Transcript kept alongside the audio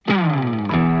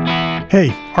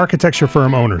Hey, architecture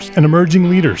firm owners and emerging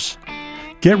leaders.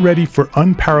 Get ready for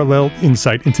unparalleled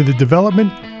insight into the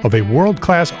development of a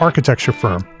world-class architecture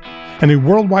firm and a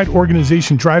worldwide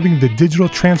organization driving the digital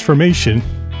transformation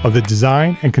of the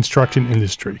design and construction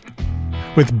industry.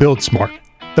 With Build Smart,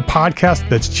 the podcast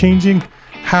that's changing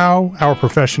how our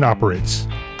profession operates.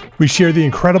 We share the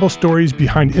incredible stories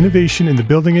behind innovation in the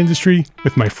building industry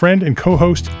with my friend and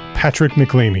co-host, Patrick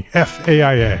McLamey,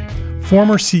 FAIA,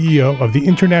 former CEO of the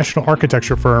international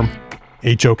architecture firm,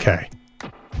 HOK.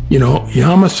 You know,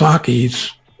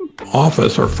 Yamasaki's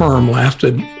office or firm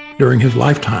lasted during his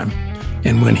lifetime.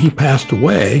 And when he passed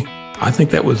away, I think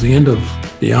that was the end of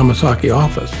the Yamasaki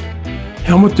office.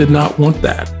 Helmut did not want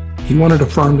that. He wanted a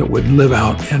firm that would live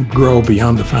out and grow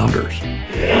beyond the founders.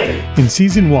 In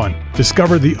Season 1,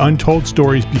 discover the untold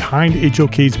stories behind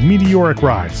HOK's meteoric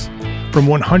rise, from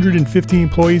 150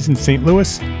 employees in St.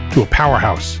 Louis to a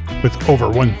powerhouse with over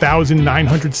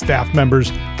 1,900 staff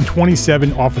members and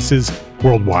 27 offices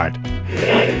worldwide.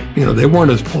 You know, they weren't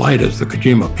as polite as the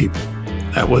Kojima people.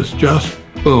 That was just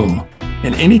boom.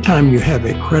 And anytime you have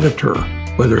a creditor,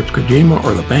 whether it's Kojima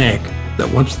or the bank, that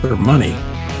wants their money,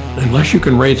 unless you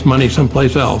can raise money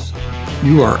someplace else,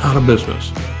 you are out of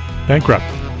business. Bankrupt.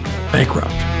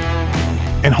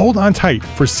 And hold on tight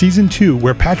for Season 2,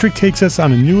 where Patrick takes us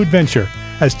on a new adventure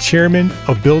as chairman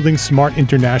of Building Smart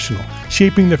International,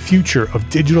 shaping the future of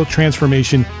digital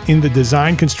transformation in the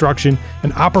design, construction,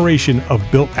 and operation of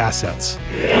built assets.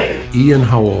 Ian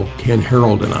Howell, Ken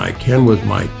Harold, and I, Ken was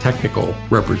my technical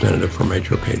representative from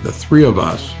HOK. The three of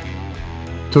us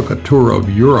took a tour of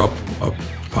Europe of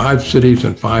 5 cities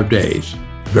in 5 days.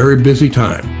 Very busy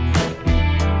time.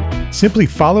 Simply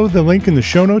follow the link in the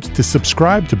show notes to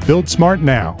subscribe to Build Smart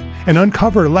now and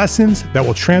uncover lessons that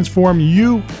will transform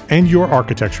you and your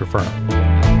architecture firm.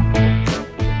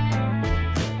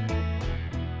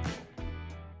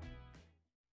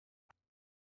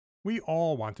 We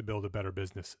all want to build a better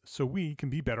business so we can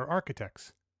be better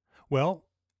architects. Well,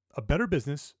 a better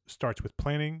business starts with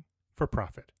planning for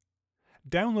profit.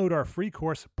 Download our free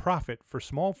course, Profit for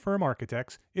Small Firm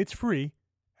Architects. It's free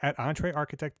at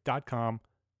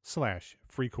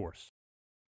entrearchitect.com/free course.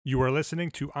 You are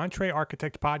listening to Entre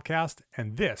Architect Podcast,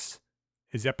 and this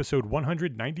is episode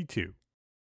 192.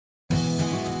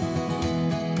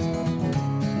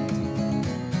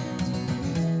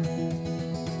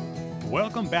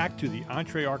 Welcome back to the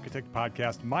Entre Architect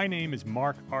Podcast. My name is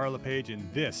Mark R. LePage, and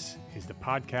this is the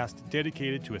podcast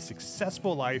dedicated to a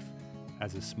successful life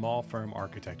as a small firm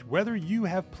architect. Whether you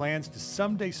have plans to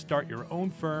someday start your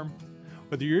own firm,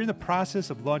 whether you're in the process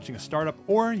of launching a startup,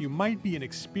 or you might be an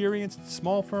experienced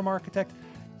small firm architect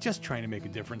just trying to make a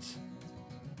difference,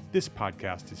 this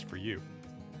podcast is for you.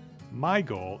 My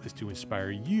goal is to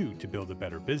inspire you to build a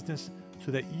better business so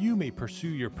that you may pursue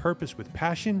your purpose with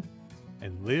passion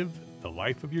and live the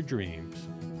life of your dreams.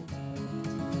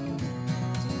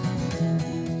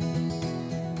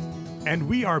 And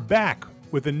we are back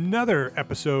with another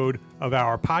episode of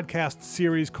our podcast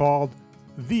series called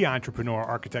The Entrepreneur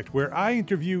Architect, where I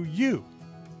interview you,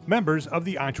 members of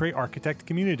the Entre Architect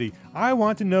community. I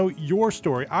want to know your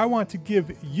story. I want to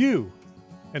give you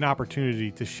an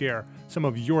opportunity to share some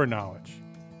of your knowledge.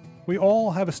 We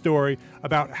all have a story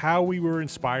about how we were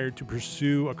inspired to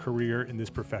pursue a career in this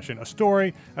profession, a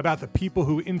story about the people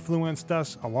who influenced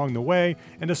us along the way,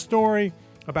 and a story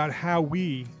about how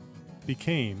we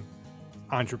became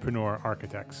entrepreneur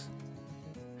architects.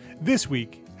 This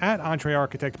week at Entre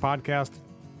Architect Podcast,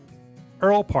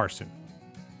 Earl Parson,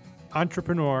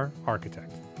 entrepreneur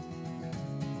architect.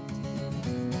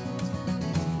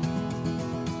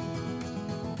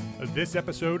 This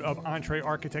episode of Entre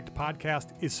Architect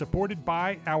Podcast is supported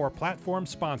by our platform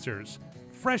sponsors,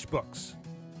 FreshBooks,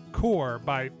 Core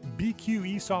by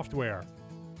BQE Software,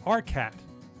 ARCAT,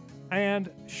 and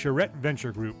Charette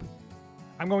Venture Group.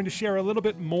 I'm going to share a little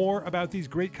bit more about these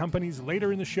great companies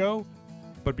later in the show,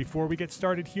 but before we get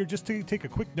started here, just to take a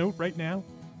quick note right now,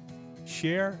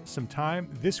 share some time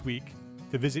this week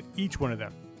to visit each one of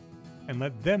them and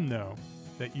let them know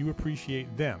that you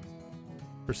appreciate them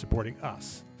for supporting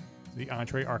us, the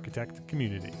Entre Architect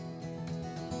community.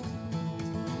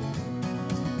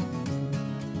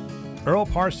 Earl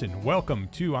Parson, welcome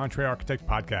to Entre Architect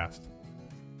Podcast.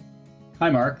 Hi,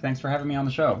 Mark. Thanks for having me on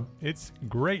the show. It's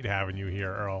great having you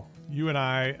here, Earl. You and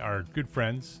I are good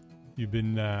friends. You've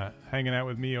been hanging out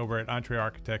with me over at Entre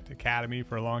Architect Academy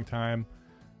for a long time.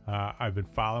 I've been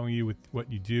following you with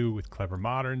what you do with Clever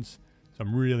Moderns, so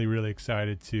I'm really, really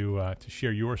excited to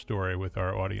share your story with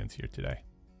our audience here today.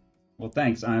 Well,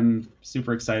 thanks. I'm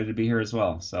super excited to be here as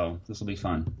well. So this will be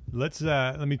fun. Let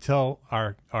me tell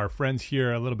our friends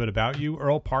here a little bit about you.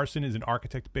 Earl Parson is an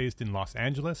architect based in Los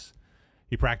Angeles.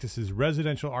 He practices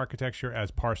residential architecture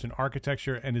as Parson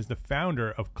Architecture and is the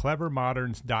founder of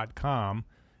clevermoderns.com,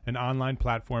 an online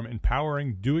platform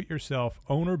empowering do-it-yourself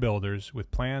owner builders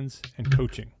with plans and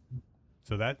coaching.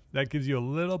 So that gives you a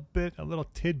little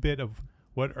tidbit of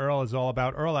what Earl is all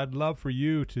about. Earl, I'd love for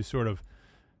you to sort of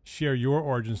share your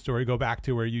origin story, go back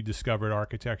to where you discovered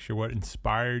architecture, what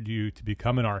inspired you to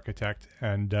become an architect,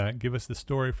 and give us the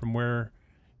story from where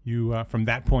you, from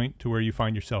that point to where you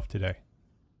find yourself today.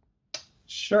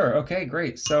 Sure. Okay,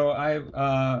 great. So I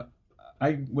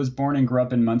was born and grew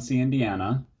up in Muncie,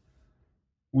 Indiana,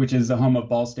 which is the home of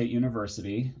Ball State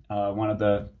University, one of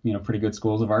the pretty good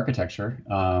schools of architecture.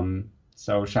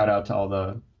 So shout out to all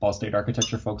the Ball State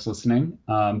architecture folks listening.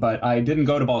 But I didn't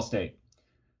go to Ball State.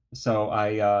 So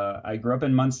I grew up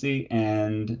in Muncie,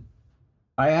 and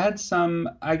I had some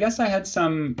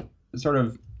sort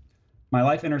of, my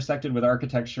life intersected with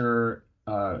architecture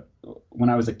when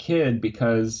I was a kid,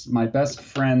 because my best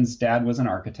friend's dad was an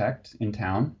architect in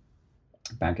town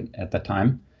back at that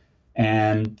time.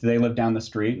 And they lived down the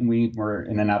street, and we were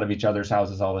in and out of each other's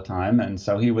houses all the time. And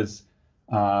so he was,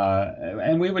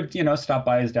 and we would, stop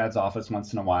by his dad's office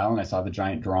once in a while. And I saw the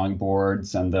giant drawing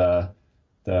boards, and the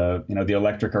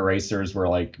electric erasers were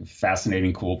like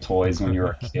fascinating, cool toys when you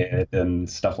were a kid and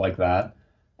stuff like that.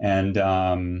 And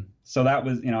so that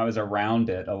was, I was around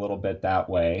it a little bit that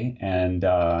way. And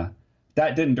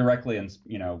that didn't directly,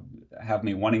 have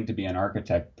me wanting to be an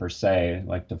architect per se,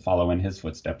 like to follow in his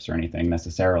footsteps or anything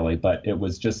necessarily. But it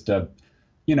was just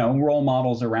role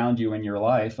models around you in your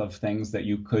life of things that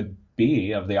you could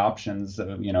be, of the options,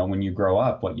 when you grow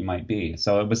up, what you might be.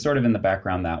 So it was sort of in the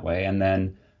background that way. And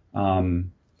then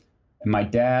my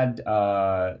dad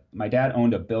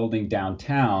owned a building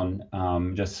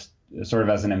downtown, just sort of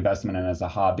as an investment and as a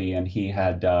hobby. And he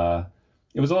had,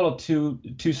 it was a little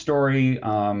two-story,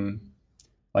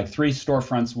 like 3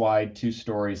 storefronts wide, 2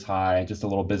 stories high, just a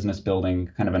little business building,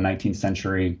 kind of a 19th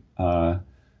century,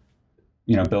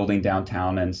 building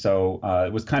downtown. And so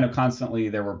it was kind of constantly,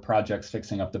 there were projects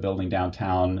fixing up the building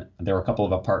downtown. There were a couple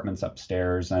of apartments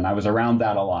upstairs, and I was around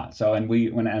that a lot. So,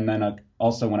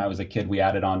 also when I was a kid, we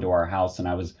added on to our house, and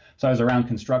I was around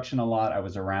construction a lot. I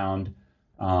was around,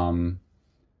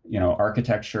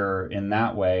 architecture in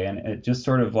that way. And it just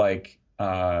sort of like,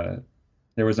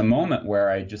 there was a moment where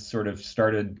I just sort of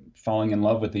started falling in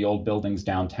love with the old buildings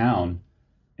downtown,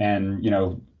 and,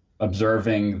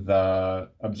 observing the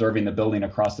building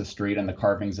across the street and the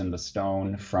carvings in the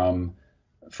stone from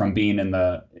being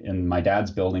in my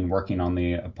dad's building, working on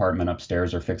the apartment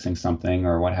upstairs or fixing something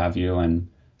or what have you. And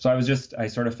so I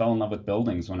sort of fell in love with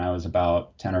buildings when I was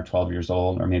about 10 or 12 years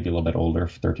old, or maybe a little bit older,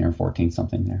 13 or 14,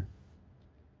 something there.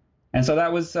 And so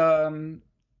that was, that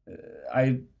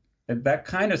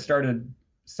kind of started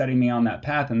setting me on that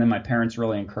path. And then my parents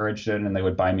really encouraged it, and they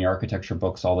would buy me architecture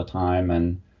books all the time.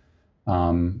 And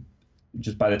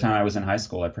just by the time I was in high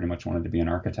school, I pretty much wanted to be an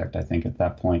architect. I think at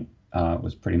that point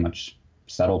was pretty much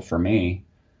settled for me.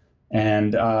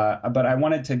 And but I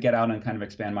wanted to get out and kind of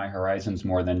expand my horizons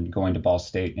more than going to Ball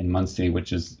State in Muncie,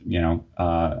 which is,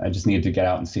 I just needed to get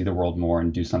out and see the world more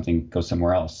and go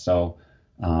somewhere else. So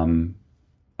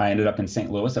I ended up in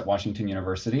St. Louis at Washington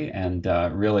University, and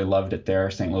really loved it there.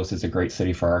 St. Louis is a great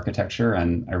city for architecture,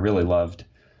 and I really loved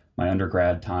my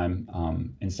undergrad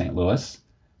time in St. Louis.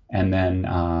 And then,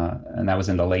 and that was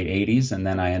in the late 80s. And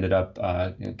then I ended up,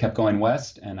 kept going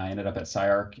west, and I ended up at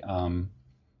SciArc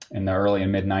in the early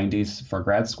and mid 90s for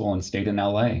grad school, and stayed in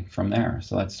LA from there.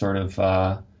 So that's sort of,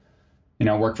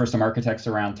 worked for some architects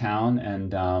around town,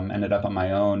 and ended up on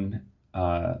my own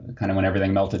kind of when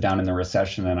everything melted down in the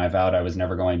recession, and I vowed I was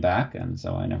never going back. And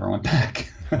so I never went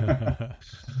back.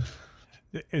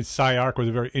 SciArc was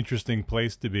a very interesting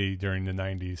place to be during the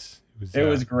 90s. It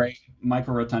was great.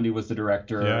 Michael Rotundi was the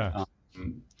director. Yeah.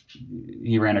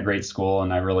 He ran a great school,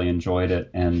 and I really enjoyed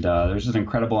it. And there's an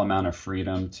incredible amount of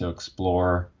freedom to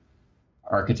explore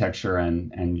architecture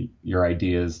and your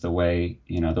ideas the way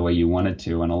you wanted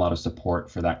to, and a lot of support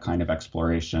for that kind of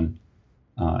exploration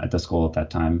at the school at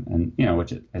that time. And,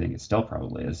 which I think it still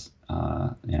probably is,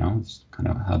 it's kind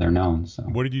of how they're known. So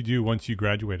what did you do once you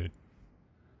graduated?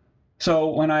 So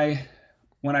when I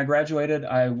graduated,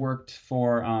 I worked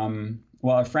for,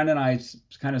 a friend and I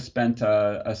kind of spent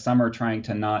a summer trying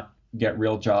to not get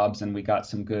real jobs, and we got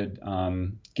some good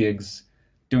gigs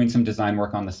doing some design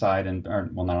work on the side,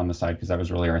 not on the side because that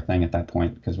was really our thing at that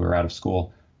point because we were out of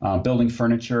school. Building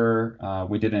furniture,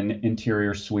 we did an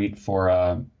interior suite for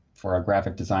a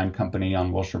graphic design company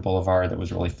on Wilshire Boulevard that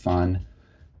was really fun.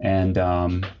 and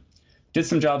did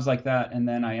some jobs like that. And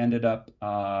then I ended up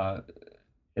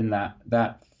in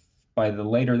that by the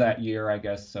later that year, I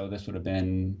guess. So this would have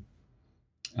been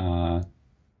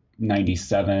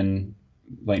 97,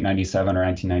 late 97 or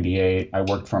 1998. I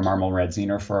worked for Marmol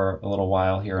Radziner for a little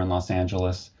while here in Los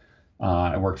Angeles.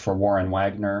 I worked for Warren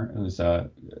Wagner, who's a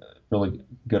really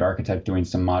good architect doing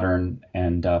some modern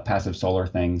and passive solar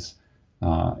things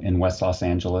in West Los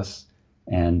Angeles.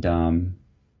 And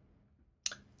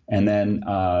then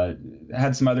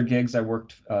had some other gigs. I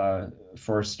worked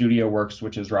for Studio Works,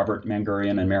 which is Robert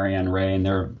Mangurian and Marianne Ray,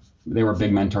 and they were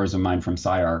big mentors of mine from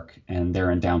SciArc, and they're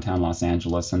in downtown Los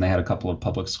Angeles, and they had a couple of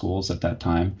public schools at that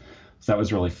time. So that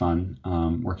was really fun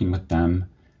working with them.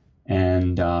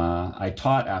 And I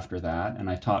taught after that, and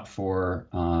I taught for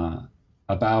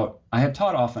I had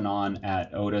taught off and on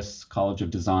at Otis College of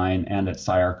Design and at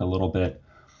SciArc a little bit.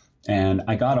 And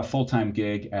I got a full-time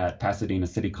gig at Pasadena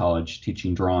City College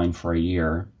teaching drawing for a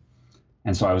year.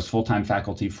 And so I was full-time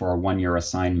faculty for a one-year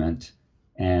assignment.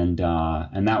 And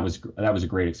that was a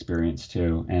great experience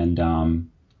too. And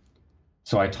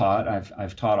so I taught.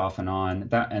 I've taught off and on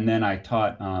that, and then I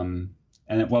taught.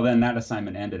 Then that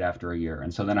assignment ended after a year,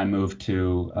 and so then I moved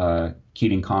to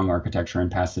Keating Kong Architecture in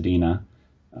Pasadena.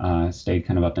 Stayed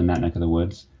kind of up in that neck of the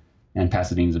woods, and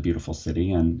Pasadena's a beautiful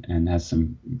city and has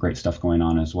some great stuff going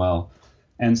on as well.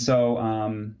 And so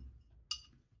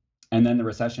and then the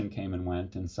recession came and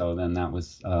went, and so then that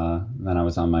was then I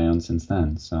was on my own since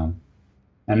then. So.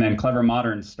 And then Clever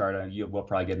Modern started. We'll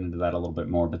probably get into that a little bit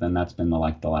more, but then that's been the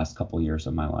last couple of years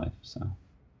of my life.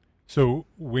 So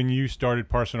when you started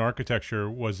Parson Architecture,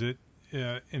 was it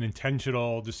an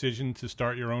intentional decision to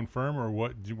start your own firm, or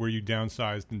what? Were you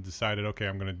downsized and decided, okay,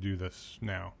 I'm going to do this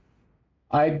now?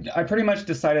 I pretty much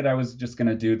decided I was just going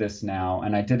to do this now,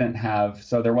 and I didn't have,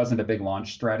 so there wasn't a big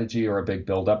launch strategy or a big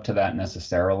build up to that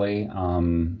necessarily.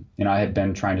 I had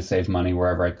been trying to save money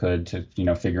wherever I could to,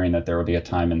 figuring that there would be a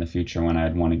time in the future when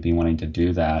I'd be wanting to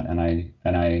do that. And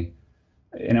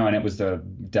it was the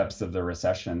depths of the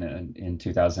recession in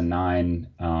 2009.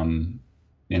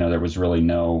 There was really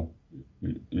no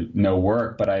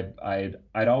work, but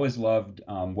I'd always loved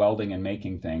welding and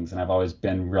making things, and I've always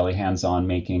been really hands-on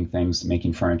making things,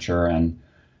 making furniture and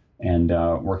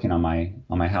working on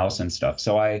my house and stuff.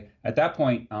 So at that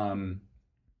point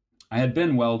I had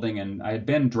been welding, and I had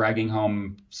been dragging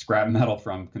home scrap metal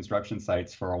from construction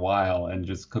sites for a while and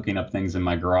just cooking up things in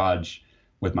my garage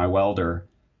with my welder,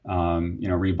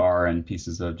 rebar and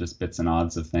pieces of just bits and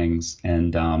odds of things.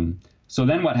 And so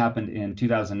then what happened in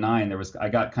 2009, I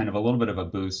got kind of a little bit of a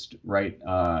boost right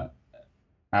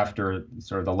after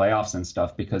sort of the layoffs and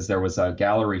stuff, because there was a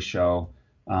gallery show.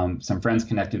 Some friends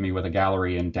connected me with a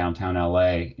gallery in downtown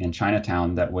LA in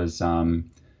Chinatown that was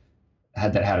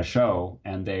had a show,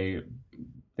 and they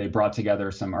brought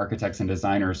together some architects and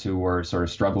designers who were sort of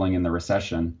struggling in the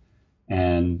recession,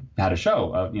 and had a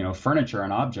show of furniture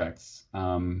and objects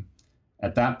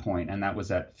at that point, and that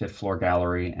was at Fifth Floor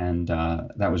Gallery, and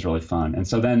that was really fun. And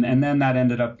so then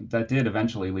that did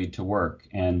eventually lead to work,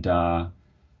 and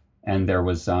there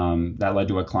was that led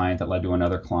to a client that led to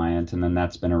another client, and then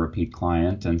that's been a repeat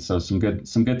client. And so some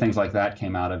good things like that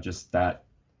came out of just that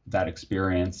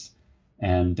experience.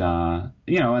 And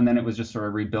and then it was just sort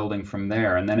of rebuilding from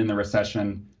there. And then in the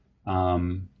recession,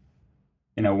 one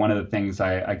of the things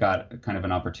I got kind of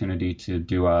an opportunity to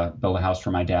build a house for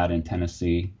my dad in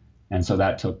Tennessee, and so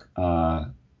that took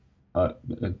a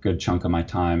good chunk of my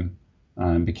time,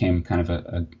 and became kind of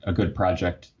a good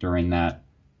project during that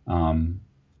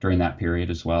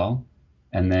period as well.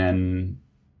 And then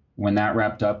when that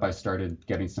wrapped up, I started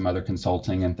getting some other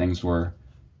consulting, and things were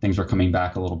coming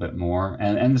back a little bit more.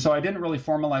 And so I didn't really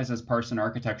formalize as Parson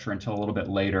Architecture until a little bit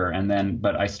later.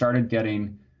 But I started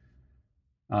getting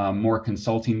more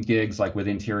consulting gigs, like with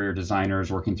interior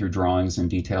designers, working through drawings and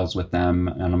details with them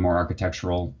on a more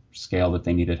architectural scale that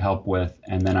they needed help with.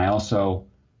 And then I also,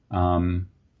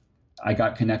 I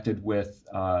got connected with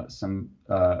some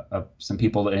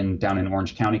people down in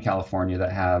Orange County, California,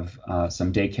 that have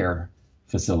some daycare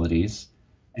facilities.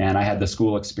 And I had the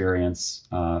school experience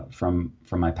from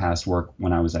my past work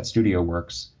when I was at Studio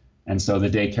Works. And so the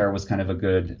daycare was kind of a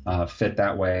good fit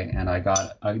that way. And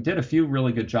I did a few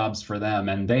really good jobs for them,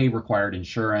 and they required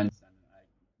insurance. And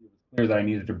it was clear that I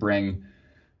needed to bring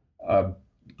a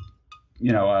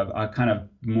kind of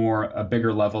a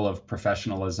bigger level of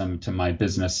professionalism to my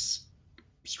business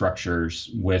structures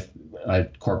with a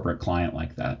corporate client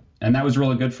like that. And that was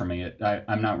really good for me.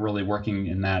 I'm not really working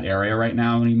in that area right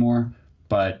now anymore,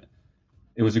 but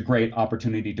it was a great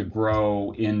opportunity to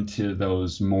grow into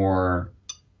those more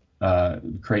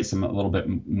create some a little bit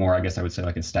more, I guess I would say,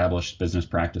 like established business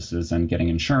practices and getting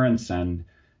insurance and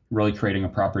really creating a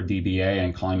proper DBA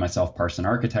and calling myself Parson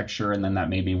Architecture. And then that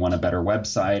made me want a better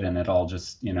website, and it all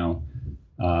just,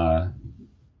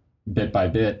 bit by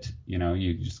bit,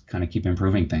 you just kind of keep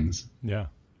improving things. Yeah.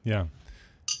 Yeah.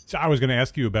 So I was going to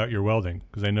ask you about your welding,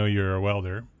 because I know you're a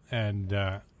welder, and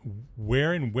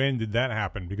where and when did that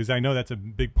happen? Because I know that's a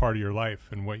big part of your life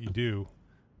and what you do.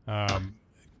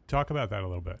 Talk about that a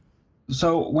little bit.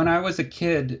 So when I was a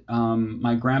kid,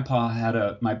 my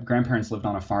grandparents lived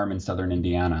on a farm in southern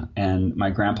Indiana, and my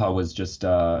grandpa was just,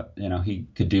 he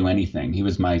could do anything. He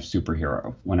was my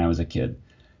superhero when I was a kid.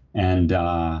 And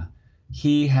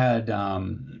he had,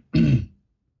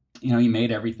 he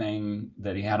made everything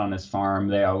that he had on his farm.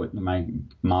 My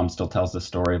mom still tells the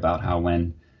story about how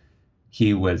when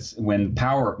they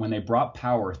brought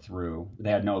power through, they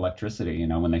had no electricity,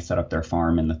 when they set up their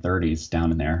farm in the 30s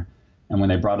down in there. And when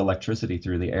they brought electricity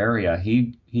through the area,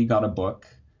 he got a book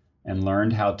and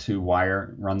learned how to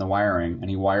run the wiring, and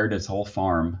he wired his whole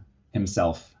farm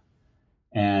himself.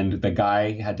 And the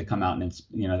guy had to come out and,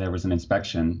 there was an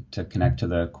inspection to connect to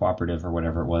the cooperative or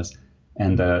whatever it was.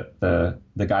 And the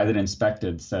guy that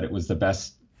inspected said it was the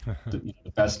best, the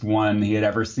best one he had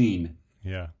ever seen.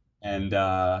 Yeah. And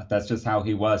that's just how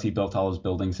he was. He built all his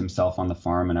buildings himself on the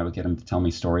farm, and I would get him to tell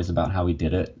me stories about how he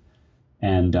did it.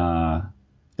 And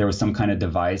there was some kind of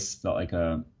device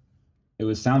that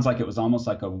sounds like it was almost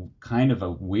like a kind of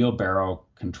a wheelbarrow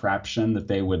contraption that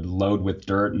they would load with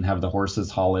dirt and have the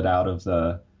horses haul it out of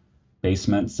the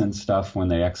basements and stuff when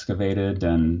they excavated.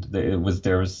 And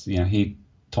he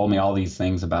told me all these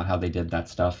things about how they did that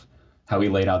stuff, how he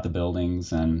laid out the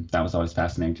buildings, and that was always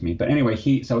fascinating to me. But anyway,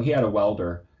 he had a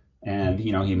welder, and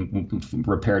he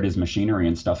repaired his machinery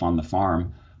and stuff on the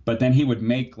farm. But then he would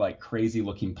make like crazy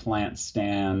looking plant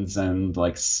stands and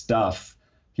like stuff.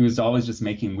 He was always just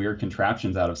making weird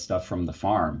contraptions out of stuff from the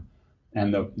farm.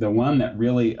 And the one that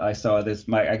really I saw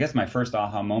I guess my first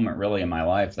aha moment really in my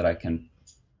life that I can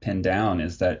pin down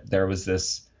is that there was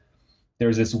this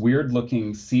weird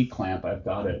looking C-clamp. I've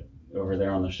got it over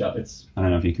there on the shelf. I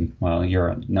don't know if you can,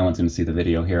 no one's going to see the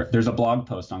video here. There's a blog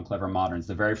post on Clever Moderns.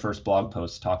 The very first blog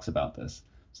post talks about this.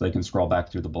 So they can scroll back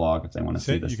through the blog if they want to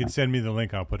see this. You can send me the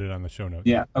link. I'll put it on the show notes.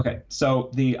 Yeah. Okay.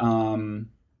 So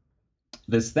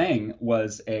this thing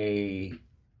was a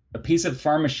piece of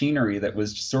farm machinery that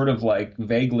was sort of like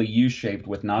vaguely U-shaped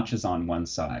with notches on one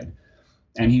side.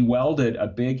 And he welded a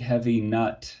big heavy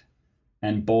nut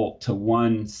and bolt to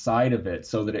one side of it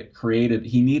so that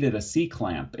he needed a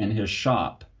C-clamp in his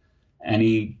shop.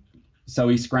 And so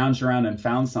he scrounged around and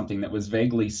found something that was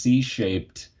vaguely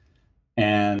C-shaped,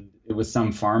 and it was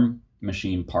some farm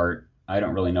machine part. I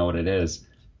don't really know what it is.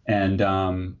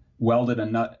 And welded a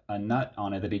nut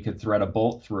on it that he could thread a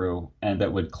bolt through, and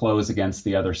that would close against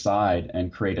the other side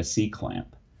and create a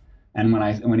C-clamp. And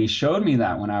when he showed me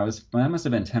that, I must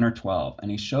have been 10 or 12,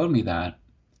 and he showed me that,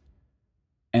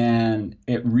 and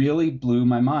it really blew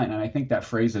my mind. And I think that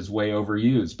phrase is way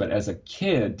overused, but as a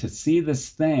kid, to see this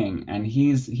thing, and he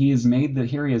has made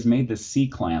this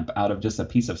C-clamp out of just a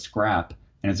piece of scrap,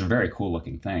 and it's a very cool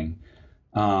looking thing,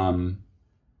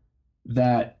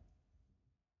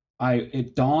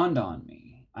 it dawned on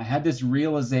me. I had this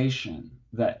realization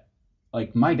that,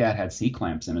 like, my dad had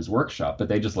C-clamps in his workshop, but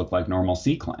they just looked like normal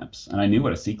C-clamps, and I knew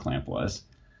what a C-clamp was.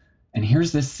 And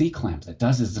here's this C-clamp that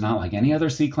is not like any other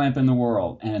C-clamp in the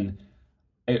world. And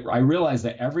I realized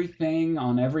that everything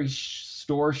on every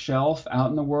store shelf out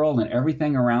in the world, and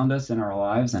everything around us in our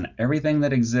lives, and everything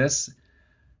that exists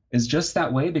is just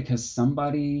that way because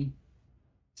somebody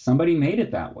made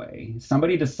it that way.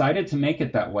 Somebody decided to make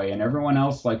it that way, and everyone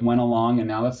else like went along, and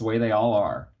now that's the way they all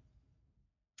are.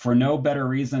 For no better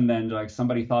reason than like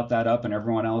somebody thought that up, and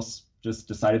everyone else just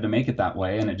decided to make it that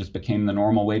way, and it just became the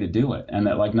normal way to do it. And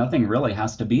that like nothing really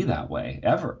has to be that way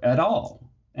ever at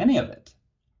all, any of it.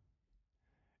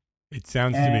 It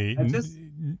sounds to me,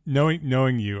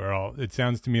 knowing you, Earl, it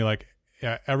sounds to me like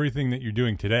everything that you're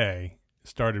doing today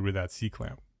started with that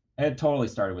C-clamp. It totally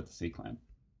started with the C-clamp.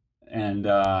 And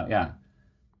yeah.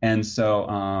 And so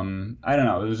I don't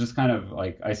know, it was just kind of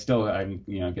like I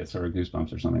get sort of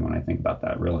goosebumps or something when I think about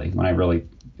that, really, when I really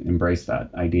embrace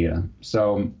that idea.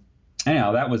 So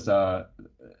anyhow, that was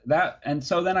that. And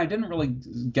so then I didn't really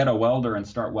get a welder and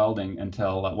start welding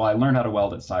until I learned how to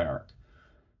weld at SciArc.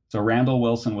 So Randall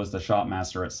Wilson was the shop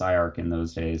master at SciArc in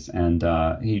those days, and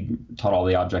he taught all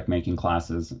the object making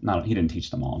classes. He didn't teach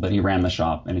them all, but he ran the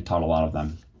shop and he taught a lot of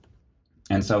them.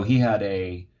 And so he had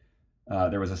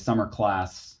there was a summer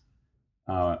class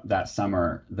that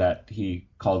summer that he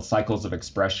called Cycles of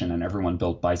Expression, and everyone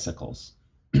built bicycles.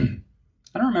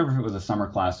 I don't remember if it was a summer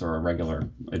class or a regular.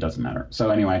 It doesn't matter.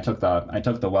 So anyway, I took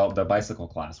the bicycle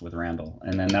class with Randall,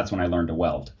 and then that's when I learned to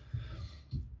weld.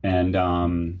 And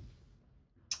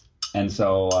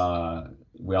so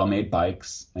we all made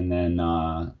bikes, and then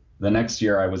the next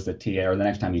year I was the TA, or the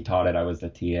next time he taught it, I was the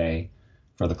TA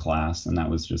for the class, and that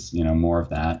was just, more of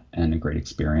that and a great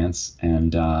experience.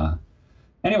 And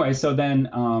anyway, so then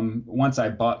once I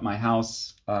bought my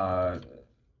house,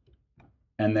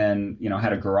 and then,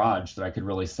 had a garage that I could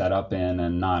really set up in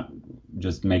and not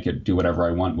just make it do whatever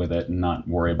I want with it and not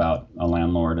worry about a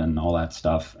landlord and all that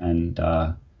stuff, and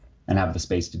have the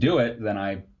space to do it, then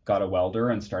I got a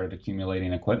welder and started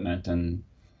accumulating equipment and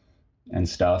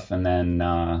stuff. And then,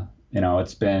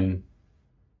 it's been,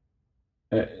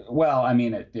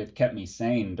 it kept me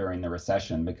sane during the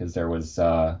recession because there was,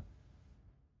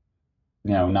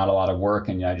 not a lot of work,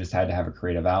 and I just had to have a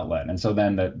creative outlet. And so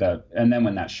then and then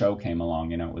when that show came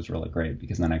along, it was really great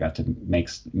because then I got to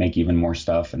make even more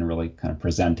stuff and really kind of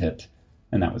present it,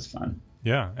 and that was fun.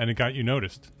 Yeah, and it got you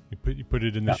noticed. You put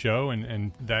it in the show,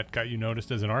 and that got you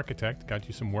noticed as an architect, got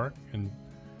you some work, and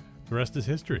the rest is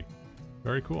history.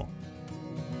 Very cool.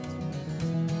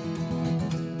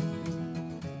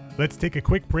 Let's take a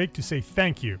quick break to say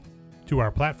thank you to our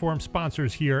platform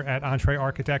sponsors here at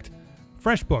EntreArchitect: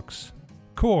 FreshBooks,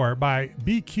 Core by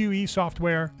BQE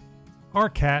Software,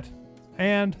 ARCAT,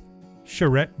 and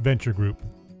Charette Venture Group.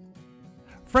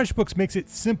 FreshBooks makes it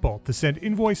simple to send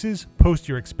invoices, post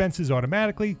your expenses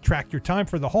automatically, track your time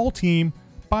for the whole team,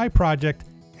 by project,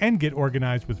 and get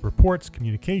organized with reports,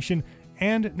 communication,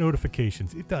 and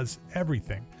notifications. It does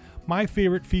everything. My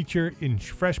favorite feature in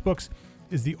FreshBooks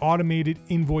is the automated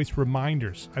invoice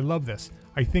reminders. I love this.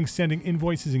 I think sending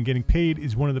invoices and getting paid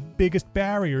is one of the biggest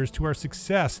barriers to our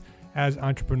success as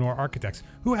entrepreneur architects.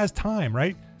 Who has time,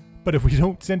 right? But if we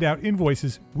don't send out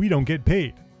invoices, we don't get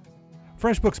paid.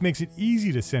 FreshBooks makes it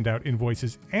easy to send out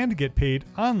invoices and get paid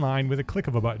online with a click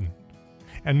of a button.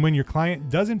 And when your client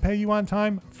doesn't pay you on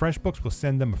time, FreshBooks will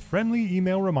send them a friendly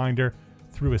email reminder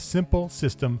through a simple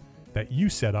system that you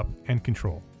set up and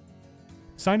control.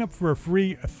 Sign up for a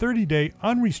free 30-day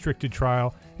unrestricted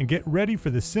trial and get ready for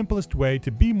the simplest way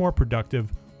to be more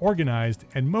productive, organized,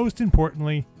 and most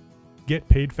importantly, get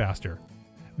paid faster.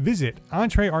 Visit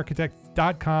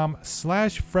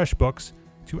EntreArchitect.com/FreshBooks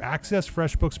to access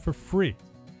FreshBooks for free.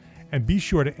 And be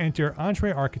sure to enter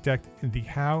EntreArchitect in the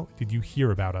How Did You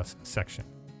Hear About Us section.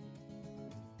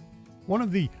 One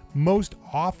of the most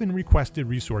often requested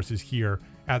resources here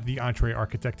at the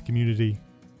EntreArchitect community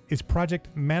is project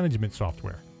management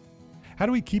software. How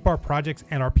do we keep our projects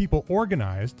and our people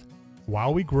organized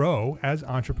while we grow as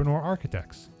entrepreneur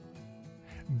architects?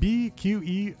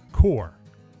 BQE Core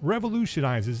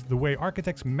revolutionizes the way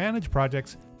architects manage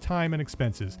projects, time and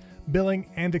expenses, billing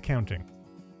and accounting.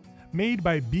 Made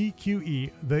by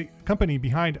BQE, the company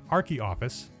behind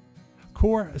ArchiOffice,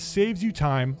 Core saves you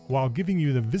time while giving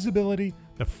you the visibility,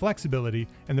 the flexibility,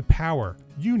 and the power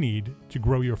you need to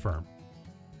grow your firm.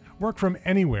 Work from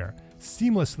anywhere,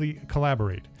 seamlessly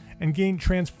collaborate, and gain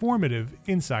transformative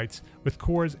insights with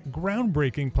Core's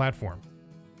groundbreaking platform.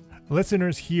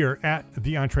 Listeners here at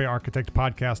the EntreArchitect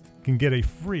podcast can get a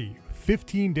free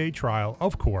 15-day trial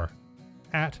of Core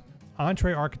at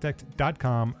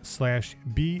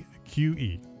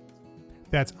EntreArchitect.com/BQE.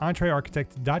 That's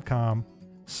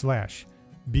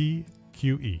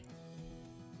EntreArchitect.com/BQE.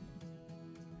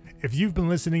 If you've been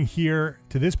listening here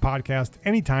to this podcast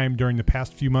anytime during the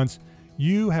past few months,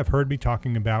 you have heard me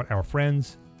talking about our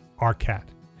friends, ARCAT.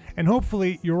 And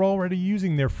hopefully you're already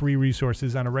using their free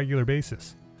resources on a regular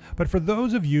basis. But for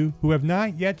those of you who have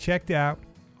not yet checked out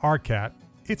ARCAT,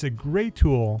 it's a great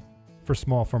tool for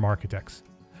small firm architects.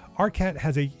 ARCAT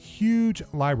has a huge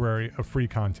library of free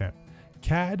content,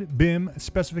 CAD, BIM,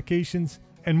 specifications,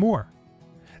 and more.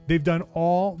 They've done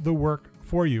all the work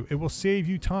for you. It will save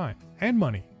you time and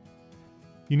money.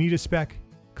 You need a spec?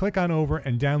 Click on over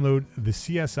and download the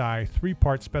CSI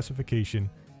 3-part specification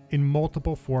in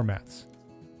multiple formats.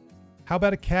 How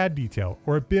about a CAD detail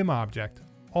or a BIM object?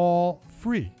 All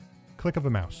free. Click of a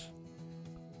mouse.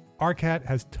 ARCAT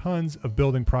has tons of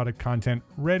building product content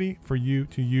ready for you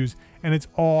to use, and it's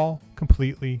all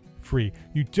completely free.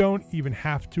 You don't even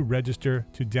have to register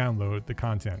to download the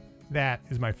content. That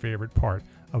is my favorite part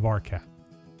of ARCAT.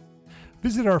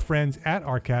 Visit our friends at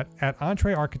ARCAT at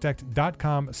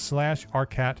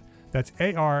EntreArchitect.com/ARCAT. That's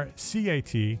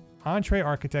ARCAT,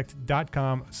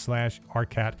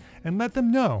 EntreArchitect.com/ARCAT, and let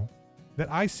them know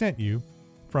that I sent you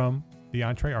from the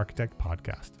EntreArchitect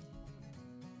podcast.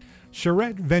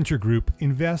 Charette Venture Group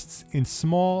invests in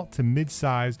small to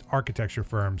mid-sized architecture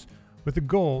firms with a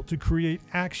goal to create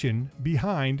action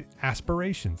behind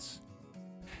aspirations.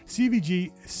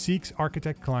 CVG seeks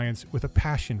architect clients with a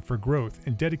passion for growth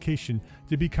and dedication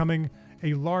to becoming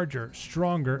a larger,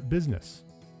 stronger business.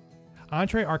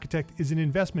 Entre Architect is an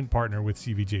investment partner with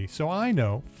CVG, so I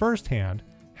know firsthand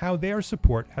how their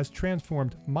support has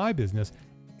transformed my business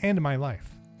and my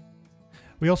life.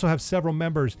 We also have several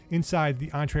members inside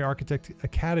the Entre Architect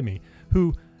Academy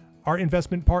who are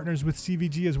investment partners with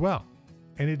CVG as well,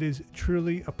 and it is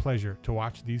truly a pleasure to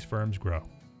watch these firms grow.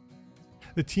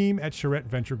 The team at Charette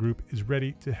Venture Group is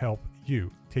ready to help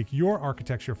you take your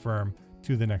architecture firm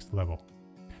to the next level.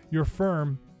 Your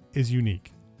firm is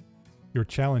unique. Your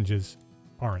challenges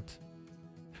aren't.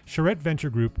 Charette Venture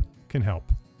Group can help.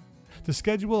 To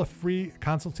schedule a free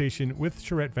consultation with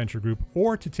Charette Venture Group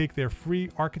or to take their free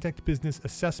architect business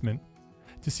assessment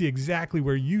to see exactly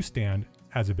where you stand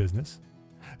as a business,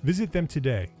 visit them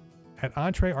today at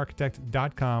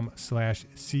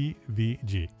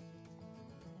entrearchitect.com/CVG.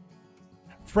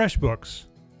 FreshBooks,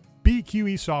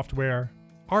 BQE Software,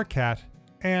 ARCAT,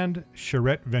 and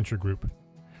Charette Venture Group.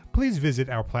 Please visit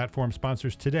our platform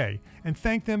sponsors today and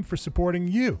thank them for supporting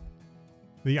you,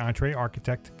 the Entre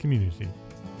Architect community.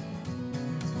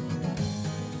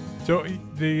 So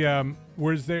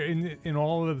was there in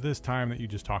all of this time that you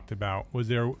just talked about, was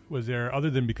there other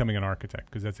than becoming an architect,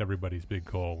 because that's everybody's big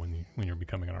goal when you're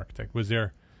becoming an architect, was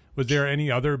there any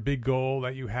other big goal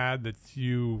that you had that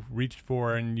you reached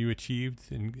for and you achieved,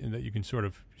 and that you can sort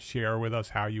of share with us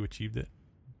how you achieved it?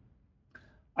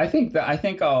 I think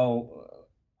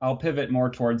I'll pivot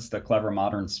more towards the Clever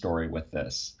Modern story with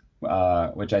this,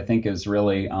 which I think is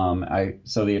really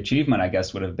so the achievement, I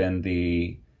guess, would have been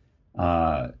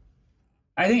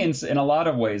I think in a lot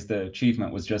of ways the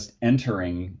achievement was just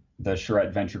entering the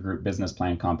Charette Venture Group business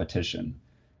plan competition.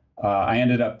 I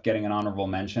ended up getting an honorable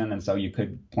mention, and so you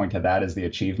could point to that as the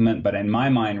achievement. But in my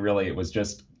mind, really, it was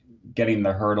just getting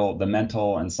the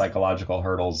mental and psychological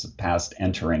hurdles past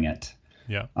entering it.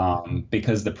 Yeah.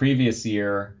 Because the previous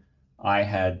year I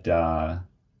had, been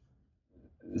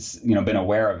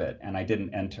aware of it, and I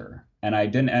didn't enter. And I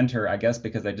didn't enter, I guess,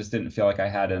 because I just didn't feel like I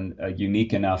had a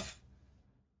unique enough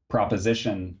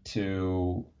proposition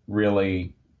to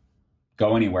really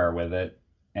go anywhere with it.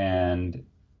 And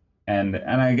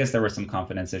I guess there were some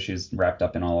confidence issues wrapped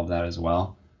up in all of that as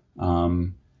well.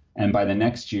 And by the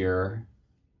next year,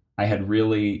 I had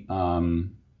really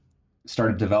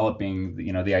started developing,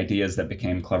 the ideas that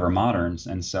became Clever Moderns.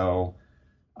 And so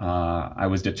I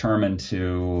was determined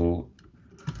to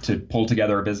pull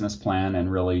together a business plan and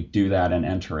really do that and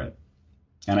enter it.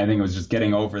 And I think it was just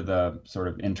getting over the sort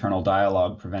of internal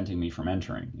dialogue preventing me from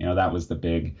entering. That was the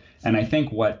big. And I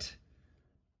think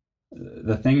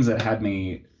the things that had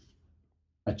me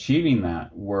achieving that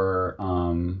were,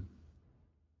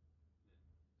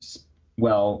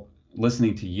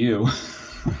 listening to you.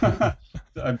 I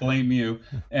blame you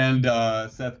and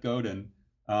Seth Godin.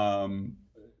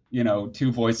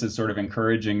 Two voices sort of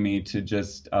encouraging me to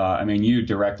just, you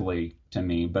directly to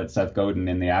me, but Seth Godin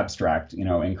in the abstract,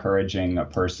 encouraging a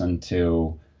person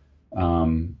to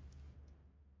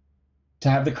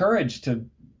have the courage to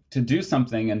do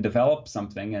something and develop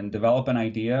an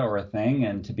idea or a thing,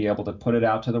 and to be able to put it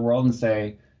out to the world and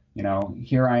say,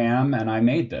 here I am and I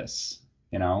made this,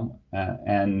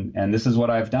 and this is what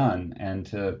I've done, and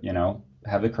to,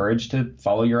 have the courage to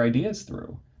follow your ideas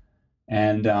through.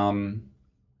 And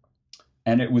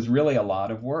it was really a lot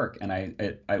of work. And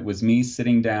it was me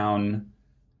sitting down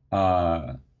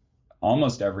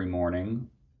almost every morning,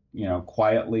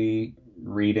 quietly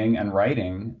reading and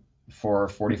writing for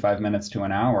 45 minutes to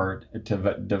an hour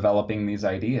to developing these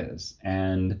ideas.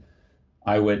 And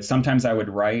sometimes I would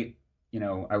write,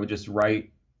 I would just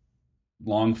write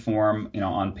long form,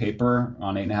 on paper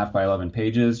on 8.5 by 11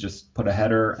 pages, just put a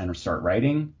header and start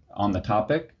writing on the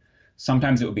topic.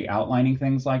 Sometimes it would be outlining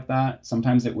things like that.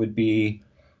 Sometimes it would be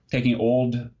taking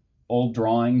old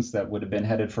drawings that would have been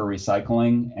headed for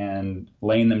recycling and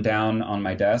laying them down on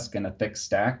my desk in a thick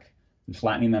stack and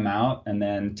flattening them out. And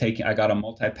then I got a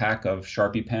multi-pack of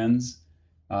Sharpie pens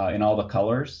in all the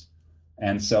colors.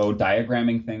 And so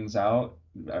diagramming things out,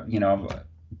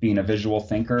 being a visual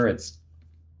thinker,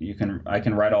 I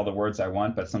can write all the words I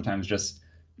want, but sometimes just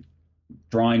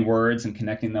drawing words and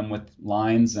connecting them with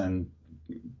lines and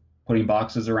putting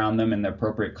boxes around them in the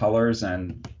appropriate colors,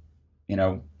 and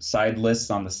side lists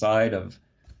on the side of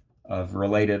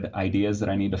related ideas that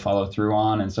I need to follow through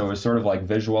on. And so it was sort of like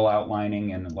visual outlining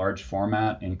in large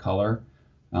format in color,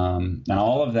 and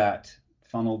all of that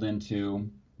funneled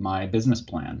into my business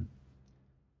plan,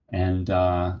 and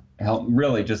helped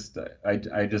really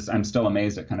I'm still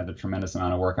amazed at kind of the tremendous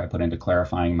amount of work I put into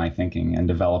clarifying my thinking and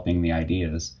developing the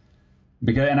ideas.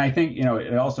 Because, and I think,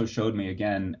 it also showed me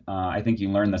again, I think you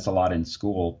learn this a lot in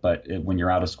school, but when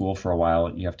you're out of school for a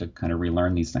while, you have to kind of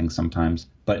relearn these things sometimes.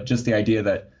 But just the idea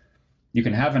that you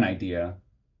can have an idea,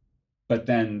 but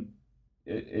then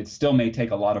it still may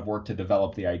take a lot of work to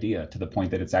develop the idea to the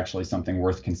point that it's actually something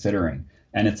worth considering.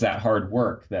 And it's that hard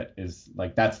work that is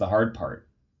like, that's the hard part,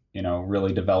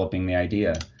 really developing the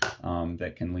idea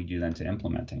that can lead you then to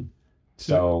implementing.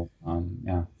 So,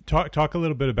 yeah. Talk a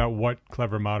little bit about what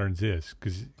Clever Moderns is,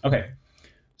 Okay.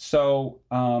 So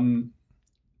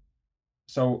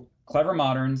Clever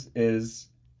Moderns is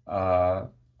a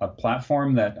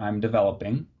platform that I'm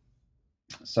developing.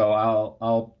 So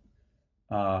I'll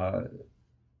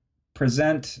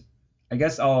present. I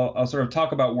guess I'll sort of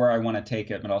talk about where I want to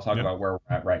take it, but I'll talk about where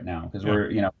we're at right now because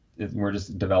we're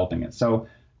just developing it. So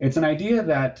it's an idea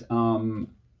that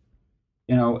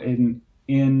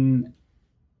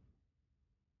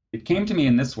it came to me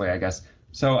in this way, I guess.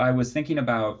 So I was thinking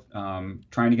about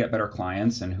trying to get better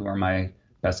clients and who are my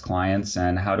best clients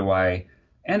and how do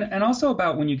and also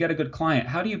about when you get a good client,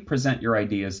 how do you present your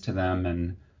ideas to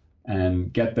them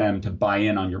and get them to buy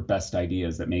in on your best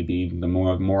ideas that may be the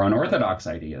more unorthodox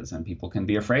ideas, and people can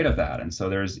be afraid of that. And so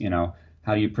there's,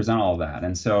 how do you present all of that?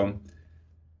 And so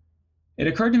it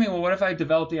occurred to me, well, what if I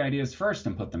develop the ideas first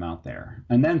and put them out there?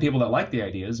 And then people that like the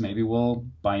ideas maybe will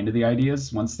buy into the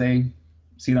ideas once they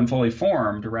see them fully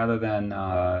formed, rather than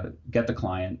get the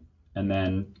client and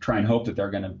then try and hope that they're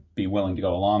going to be willing to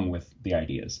go along with the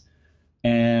ideas.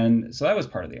 And so that was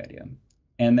part of the idea.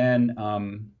 And then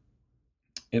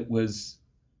it was,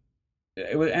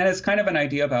 and it's kind of an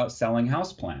idea about selling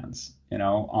house plans,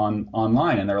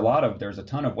 online. And there's a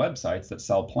ton of websites that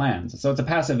sell plans. So it's a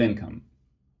passive income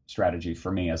strategy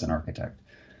for me as an architect.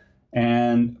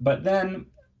 But then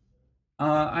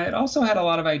I had also had a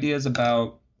lot of ideas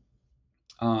about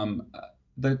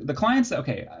the clients.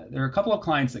 Okay, there are a couple of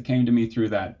clients that came to me through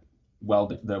that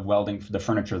the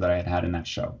furniture that I had in that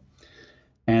show,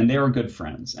 and they were good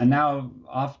friends. And now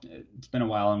it's been a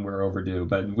while and we're overdue,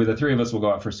 but with the three of us, we'll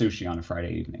go out for sushi on a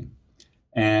Friday evening.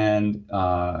 And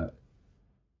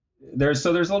there's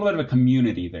a little bit of a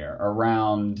community there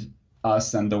around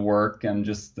us and the work and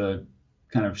just the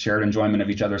kind of shared enjoyment of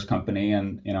each other's company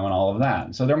and all of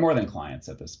that. So they're more than clients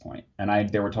at this point, and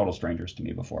they were total strangers to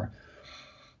me before.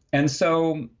 And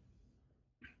so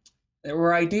there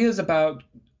were ideas about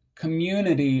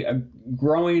community,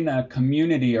 growing a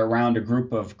community around a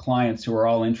group of clients who are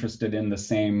all interested in the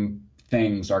same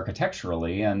things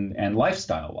architecturally and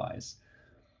lifestyle-wise.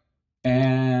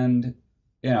 And,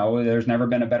 there's never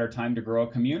been a better time to grow a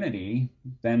community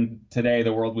than today,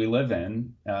 the world we live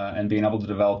in, and being able to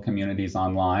develop communities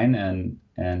online and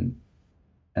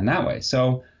that way.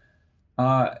 So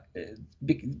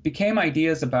it became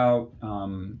ideas about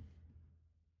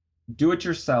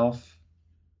do-it-yourself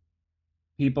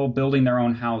people building their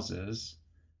own houses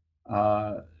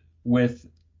with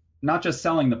not just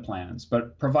selling the plans,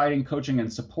 but providing coaching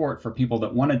and support for people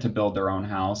that wanted to build their own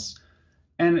house.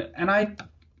 And I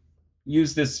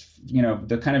use this,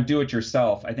 the kind of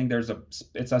do-it-yourself. I think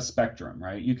it's a spectrum,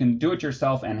 right? You can do it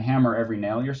yourself and hammer every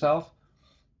nail yourself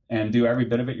and do every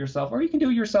bit of it yourself, or you can do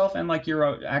it yourself and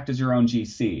act as your own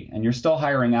GC, and you're still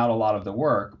hiring out a lot of the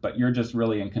work, but you're just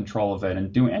really in control of it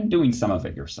and doing some of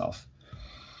it yourself.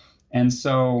 And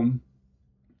so,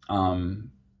 so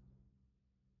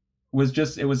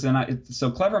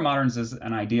Clever Moderns is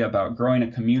an idea about growing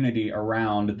a community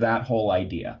around that whole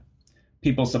idea.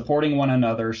 People supporting one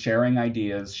another, sharing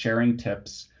ideas, sharing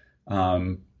tips,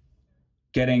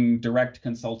 getting direct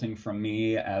consulting from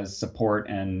me as support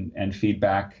and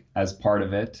feedback as part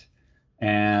of it,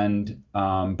 and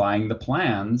buying the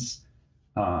plans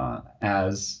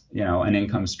as an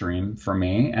income stream for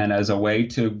me, and as a way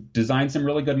to design some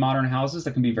really good modern houses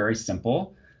that can be very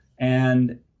simple.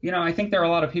 And I think there are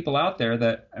a lot of people out there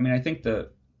that, I think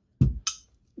the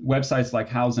websites like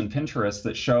Houzz and Pinterest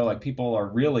that show people are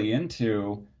really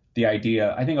into the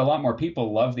idea. I think a lot more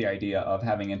people love the idea of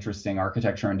having interesting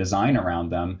architecture and design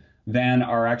around them than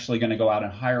are actually going to go out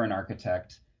and hire an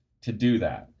architect to do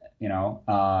that.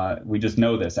 We just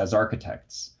know this as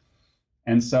architects.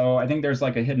 And so I think there's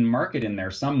a hidden market in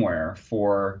there somewhere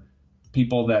for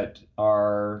people that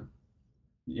are,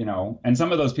 and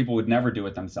some of those people would never do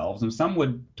it themselves, and some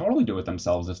would totally do it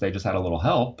themselves if they just had a little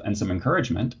help and some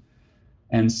encouragement.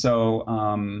 And so,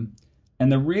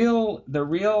 and the real,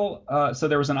 so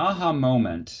there was an aha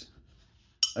moment,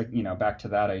 back to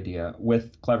that idea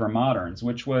with Clever Moderns,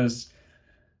 which was,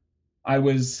 I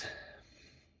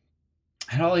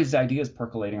had all these ideas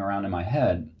percolating around in my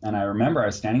head. And I remember I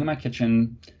was standing in my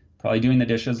kitchen, probably doing the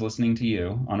dishes, listening to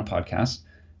you on a podcast.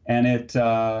 And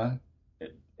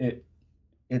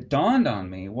it dawned on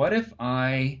me, what if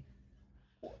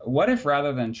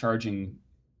rather than charging,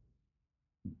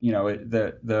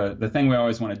 the thing we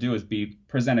always want to do is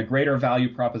present a greater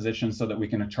value proposition so that we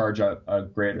can charge a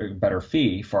better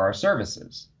fee for our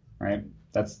services, right?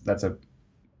 That's a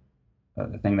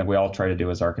thing that we all try to do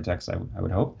as architects, I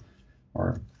would hope,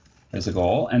 or as a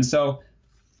goal. And so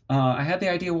I had the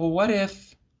idea, well, what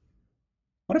if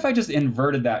I just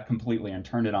inverted that completely and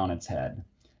turned it on its head?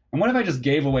 And what if I just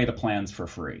gave away the plans for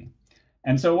free?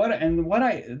 And so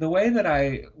the way that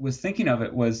I was thinking of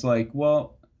it was like,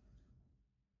 well,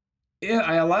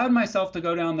 I allowed myself to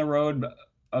go down the road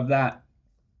of that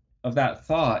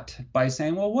thought by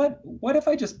saying, well, what if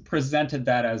I just presented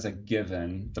that as a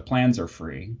given? The plans are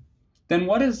free. Then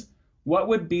what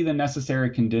would be the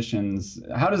necessary conditions?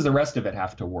 How does the rest of it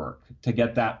have to work to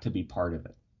get that to be part of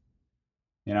it?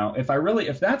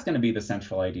 If that's going to be the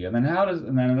central idea, then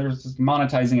there's just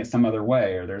monetizing it some other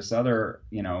way, or there's other,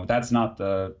 that's not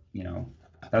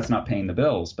paying the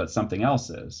bills, but something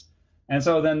else is. And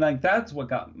so then that's what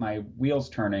got my wheels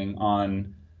turning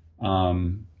on,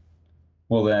 there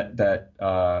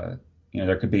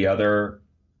could be other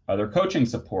coaching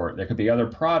support. There could be other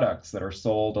products that are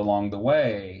sold along the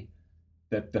way,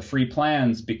 that the free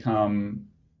plans become,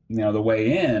 the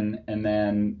way in, and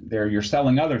then you're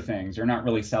selling other things. You're not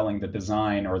really selling the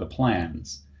design or the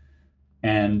plans.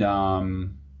 And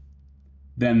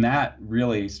then that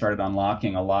really started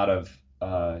unlocking a lot of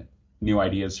new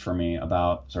ideas for me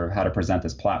about sort of how to present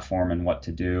this platform and what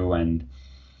to do. And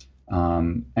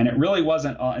it really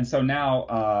wasn't. And so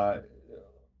now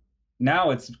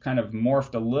it's kind of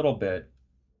morphed a little bit.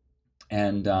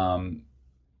 And I'm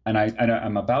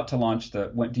about to launch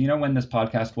do you know when this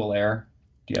podcast will air?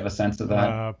 Do you have a sense of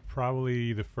that?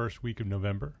 Probably the first week of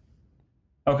November.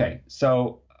 Okay,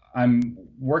 so I'm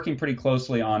working pretty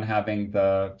closely on having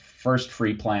the first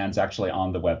free plans actually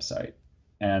on the website,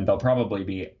 and they'll probably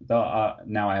be.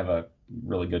 Now I have a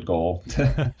really good goal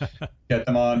to get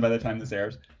them on by the time this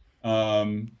airs.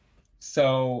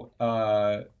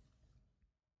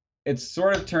 It's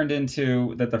sort of turned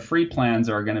into that the free plans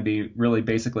are going to be really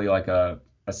basically like a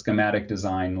schematic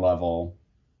design level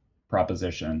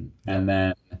proposition, and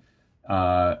then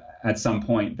at some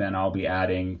point then I'll be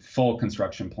adding full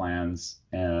construction plans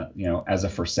as a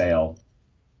for sale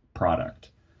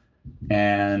product.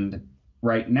 And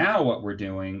right now what we're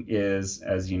doing is,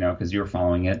 as you know, because you're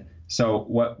following it, so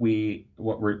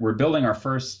we're building our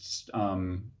first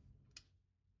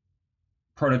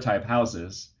prototype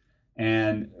houses.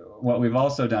 And what we've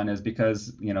also done is,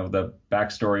 because the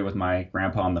backstory with my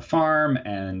grandpa on the farm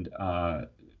and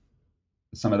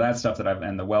some of that stuff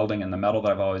and the welding and the metal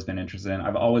that I've always been interested in,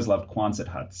 I've always loved Quonset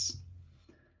huts.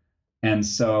 And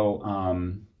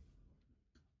so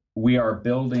we are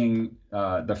building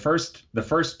the first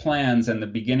plans, and the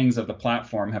beginnings of the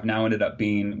platform have now ended up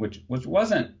being, which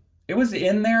wasn't, it was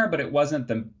in there, but it wasn't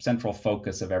the central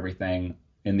focus of everything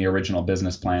in the original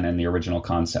business plan and the original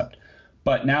concept.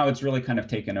 But now it's really kind of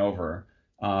taken over,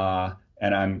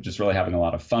 and I'm just really having a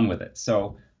lot of fun with it.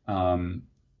 So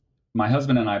my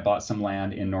husband and I bought some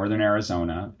land in northern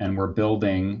Arizona, and we're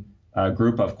building a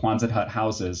group of Quonset hut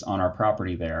houses on our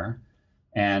property there.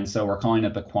 And so we're calling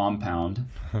it the Quompound.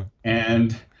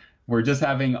 And we're just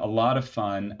having a lot of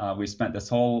fun. We spent this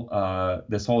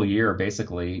whole year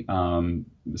basically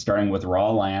starting with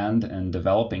raw land and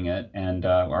developing it. And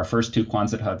our first 2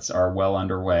 Quonset huts are well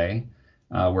underway.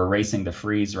 We're racing to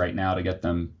freeze right now to get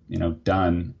them,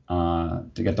 done,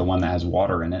 to get the one that has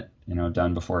water in it,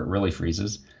 done before it really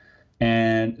freezes.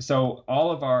 And so all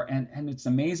of our, and it's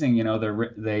amazing,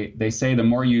 they say the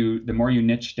more you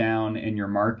niche down in your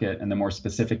market and the more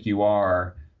specific you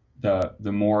are, the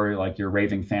more like your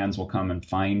raving fans will come and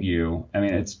find you. I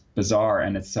mean, it's bizarre,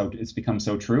 and it's become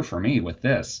so true for me with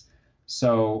this.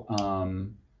 So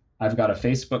I've got a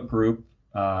Facebook group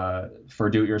for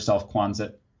do-it-yourself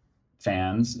Quonset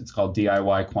fans. It's called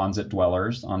DIY Quonset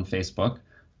Dwellers on Facebook.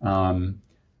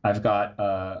 I've got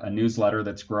a newsletter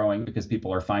that's growing because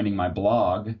people are finding my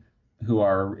blog who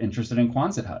are interested in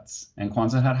Quonset huts and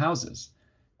Quonset hut houses.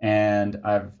 And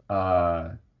I've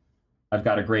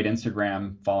got a great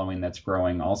Instagram following that's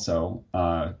growing also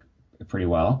pretty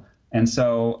well. And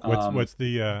so what's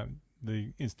the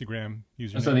Instagram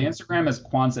username? So the Instagram is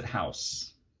Quonset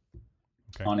House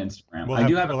on Instagram. We'll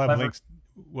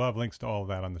have links to all of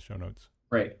that on the show notes.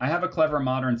 Right. I have a Clever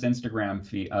Moderns Instagram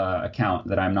account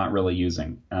that I'm not really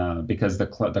using because the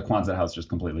Quonset House just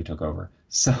completely took over.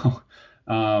 So,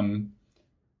 and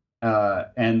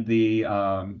the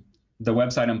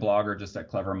website and blog are just at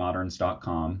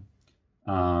clevermoderns.com.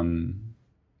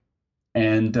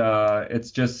 And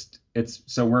it's just, it's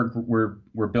so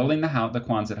we're building the house, the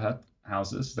Quonset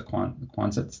houses, the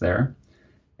Quonsets there,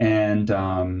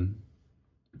 and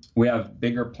we have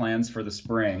bigger plans for the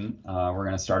spring. We're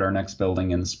going to start our next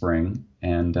building in the spring,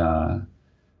 and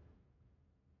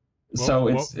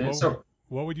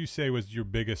what would you say was your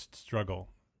biggest struggle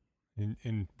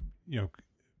in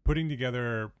putting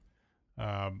together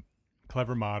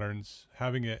Clever Moderns,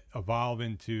 having it evolve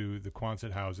into the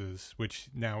Quonset houses, which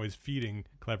now is feeding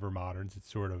Clever Moderns? It's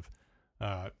sort of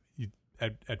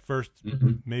at first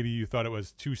maybe you thought it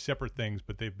was two separate things,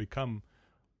 but they've become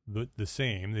the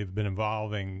same. They've been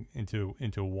evolving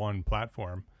into one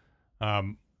platform.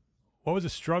 What was a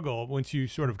struggle once you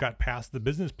sort of got past the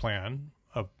business plan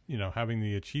of having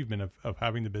the achievement of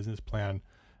having the business plan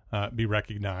be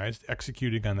recognized,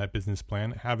 executing on that business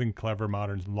plan, having Clever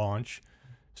Moderns launch,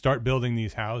 start building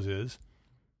these houses?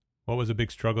 What was a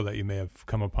big struggle that you may have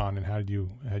come upon, and how did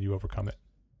you overcome it?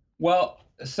 Well,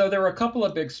 so there were a couple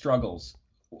of big struggles.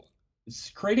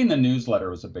 Creating the newsletter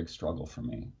was a big struggle for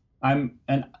me. I'm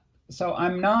not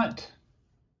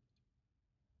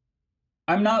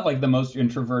like the most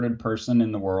introverted person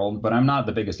in the world, but I'm not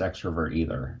the biggest extrovert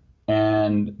either.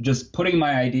 And just putting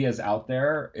my ideas out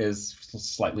there is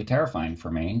slightly terrifying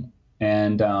for me.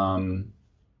 And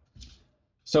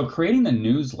so creating the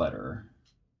newsletter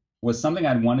was something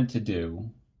I'd wanted to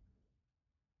do,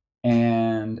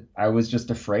 and I was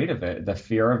just afraid of it. The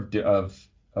fear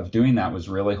of doing that was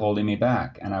really holding me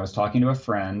back. And I was talking to a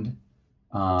friend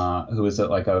who is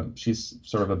she's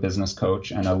sort of a business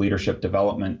coach and a leadership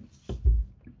development,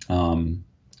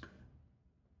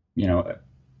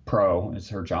 pro. It's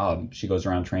her job. She goes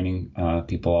around training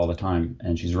people all the time,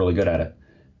 and she's really good at it.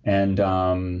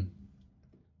 And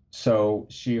so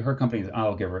her company, can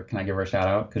I give her a shout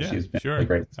out? Because she's been really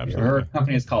great. Absolutely. Her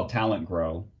company is called Talent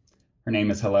Grow. Her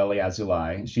name is Haleli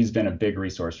Azulai. She's been a big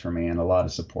resource for me and a lot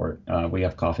of support. We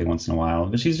have coffee once in a while,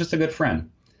 but she's just a good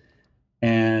friend.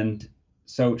 And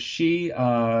so she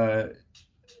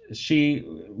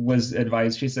was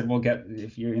advised. She said, "Well,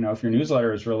 if your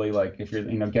newsletter is really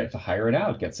hire it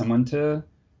out, get someone to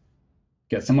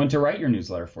write your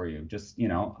newsletter for you. Just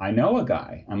I know a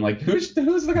guy." I'm like, who's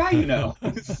the guy you know?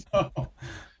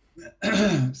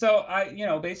 So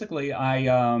I basically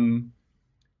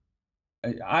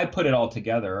I put it all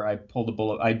together. I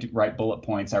write bullet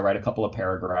points. I write a couple of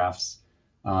paragraphs.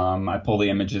 I pull the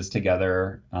images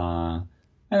together.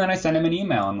 And then I send him an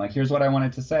email. I'm like, here's what I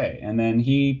wanted to say. And then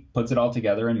he puts it all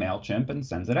together in MailChimp and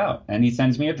sends it out. And he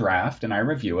sends me a draft, and I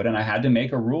review it. And I had to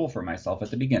make a rule for myself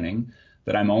at the beginning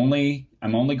that I'm only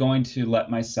going to let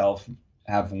myself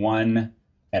have one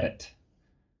edit.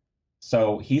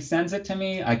 So he sends it to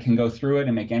me. I can go through it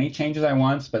and make any changes I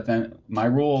want. But then my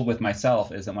rule with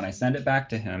myself is that when I send it back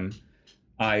to him,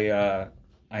 I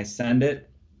send it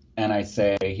and I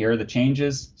say, here are the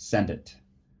changes, send it.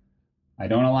 I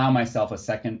don't allow myself a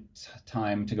second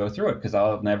time to go through it, because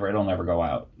it'll never go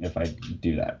out if I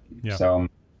do that. Yeah. So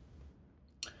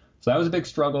that was a big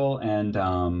struggle, and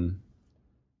now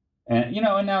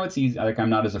it's easy. Like, I'm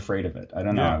not as afraid of it. I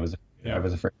don't know. I was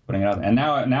afraid of putting it out. And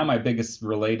now my biggest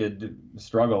related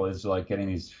struggle is like getting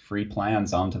these free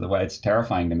plans onto the web. It's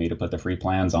terrifying to me to put the free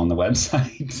plans on the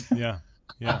website. Yeah.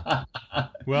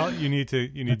 Well, you need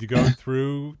to go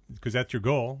through, because that's your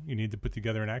goal. You need to put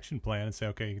together an action plan and say,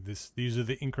 okay, these are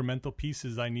the incremental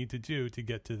pieces I need to do to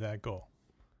get to that goal.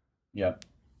 Yep.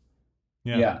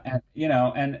 Yeah. And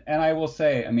I will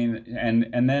say, I mean,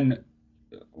 and then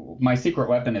my secret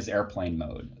weapon is airplane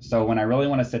mode. So when I really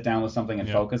want to sit down with something and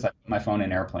focus, I put my phone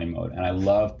in airplane mode. And I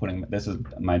love this is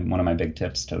one of my big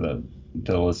tips to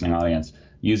the listening audience: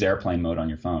 use airplane mode on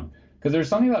your phone. Because there's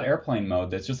something about airplane mode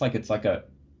that's just like, it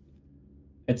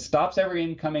stops every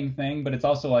incoming thing, but it's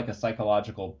also like a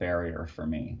psychological barrier for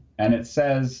me. And it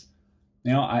says,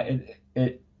 to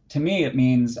me, it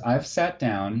means I've sat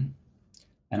down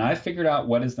and I've figured out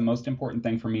what is the most important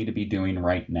thing for me to be doing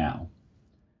right now.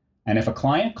 And if a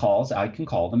client calls, I can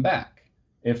call them back.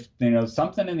 If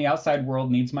something in the outside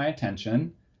world needs my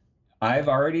attention, I've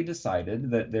already decided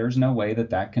that there's no way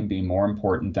that can be more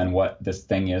important than what this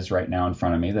thing is right now in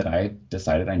front of me that I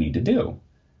decided I need to do.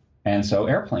 And so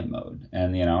airplane mode.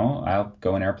 And, I'll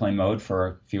go in airplane mode for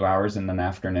a few hours in the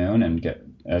afternoon and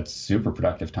it's super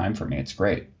productive time for me. It's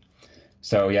great.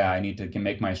 So, I need to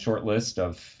make my short list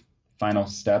of final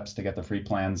steps to get the free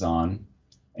plans on.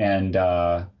 And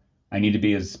I need to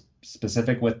be as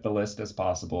specific with the list as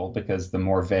possible, because the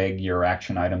more vague your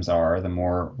action items are, the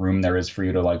more room there is for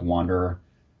you to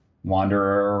wander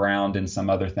around in some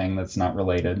other thing that's not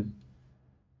related.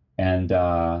 And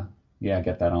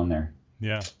get that on there.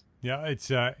 Yeah.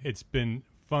 It's been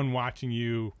fun watching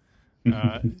you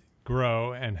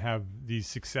grow and have these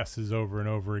successes over and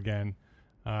over again.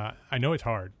 I know it's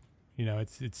hard.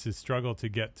 It's a struggle to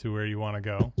get to where you want to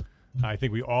go. I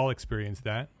think we all experience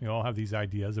that. We all have these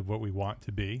ideas of what we want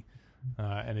to be,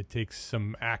 and it takes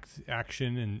some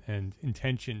action and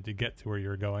intention to get to where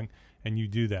you're going, and you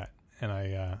do that. And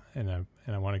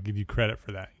I want to give you credit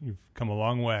for that. You've come a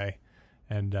long way,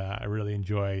 and I really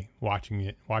enjoy watching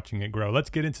it grow.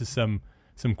 Let's get into some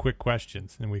quick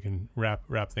questions, and we can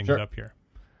wrap things Sure. up here.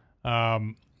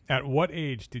 At what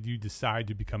age did you decide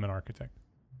to become an architect?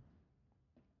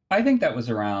 I think that was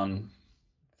around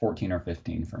 14 or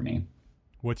 15 for me.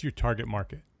 What's your target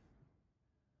market?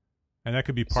 And that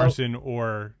could be Parson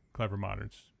or Clever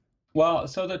Moderns. Well,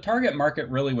 so the target market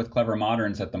really with Clever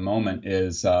Moderns at the moment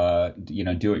is,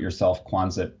 do-it-yourself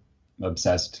Quonset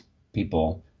obsessed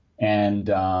people. And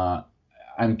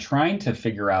I'm trying to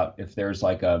figure out if there's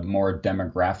like a more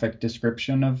demographic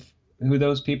description of who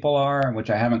those people are, which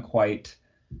I haven't quite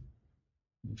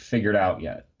figured out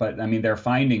yet. But I mean, they're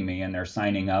finding me and they're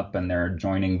signing up and they're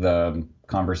joining the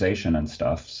conversation and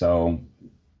stuff. So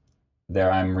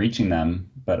I'm reaching them,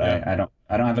 but Yeah.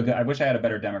 I don't have a good, I wish I had a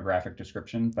better demographic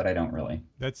description, but I don't really.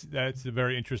 That's a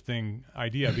very interesting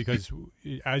idea, because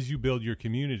as you build your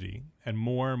community and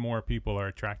more people are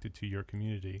attracted to your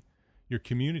community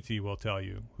will tell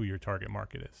you who your target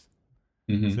market is.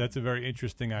 Mhm. So that's a very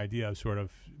interesting idea of sort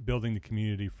of building the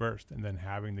community first and then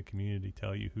having the community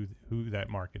tell you who that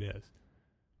market is.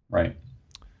 Right.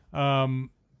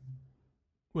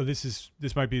 Well,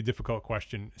 this might be a difficult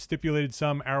question. Stipulated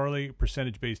sum, hourly,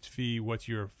 percentage-based fee. What's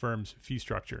your firm's fee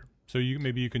structure? So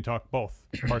maybe you can talk both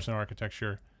Parson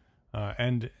Architecture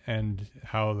and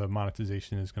how the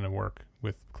monetization is going to work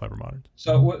with Clever Moderns.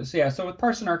 So with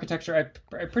Parson Architecture, I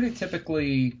pretty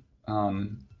typically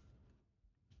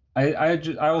I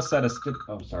will set a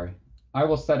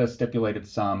stipulated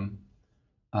sum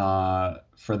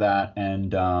for that,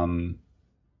 and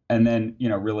then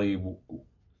really,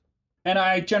 and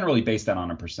I generally base that on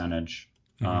a percentage,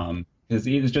 because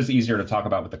it's just easier to talk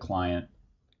about with the client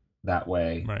that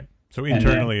way. Right. So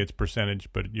internally it's percentage,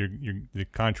 but the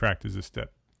contract is a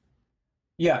step.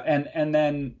 Yeah, and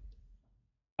then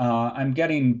I'm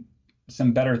getting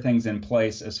some better things in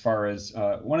place as far as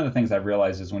one of the things I've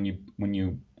realized is when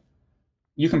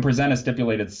you can present a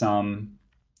stipulated sum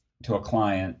to a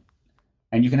client,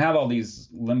 and you can have all these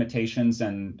limitations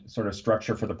and sort of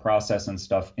structure for the process and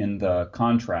stuff in the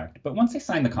contract. But once they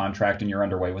sign the contract and you're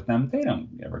underway with them, they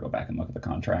don't ever go back and look at the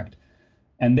contract.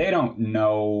 And they don't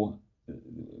know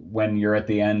when you're at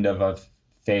the end of a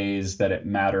phase that it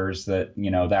matters that,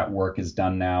 that work is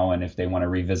done now. And if they want to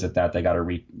revisit that, they got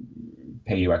to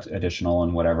pay you additional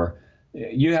and whatever.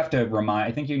 You have to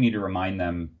I think you need to remind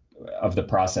them of the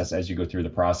process as you go through the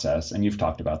process. And you've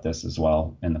talked about this as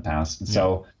well in the past. And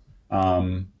so,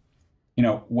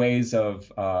 ways of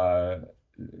the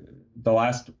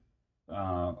last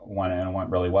one, and it went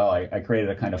really well. I created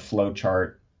a kind of flow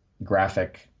chart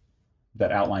graphic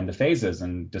that outlined the phases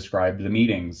and described the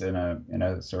meetings in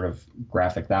a sort of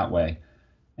graphic that way.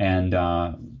 And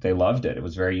they loved it. It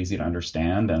was very easy to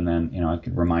understand. And then, I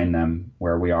could remind them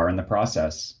where we are in the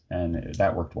process. And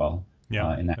that worked well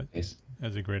in that case.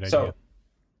 That's a great idea.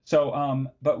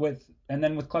 But with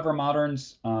Clever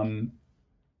Moderns, a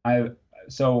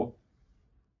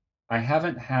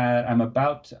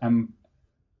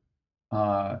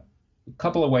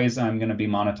couple of ways I'm going to be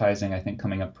monetizing, I think,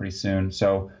 coming up pretty soon.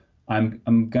 So I'm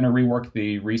going to rework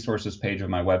the resources page of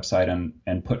my website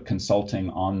and put consulting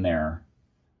on there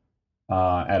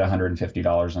at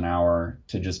 $150 an hour,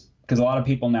 to just because a lot of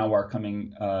people now are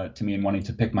coming to me and wanting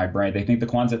to pick my brain. They think the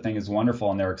Quonset thing is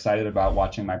wonderful and they're excited about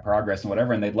watching my progress and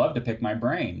whatever, and they'd love to pick my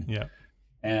brain. Yeah.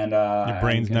 And your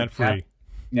brain's not free.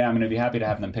 I'm going to be happy to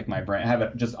have them pick my brain. Have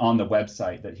it just on the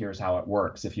website that here's how it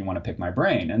works if you want to pick my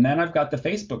brain. And then I've got the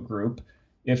Facebook group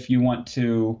if you want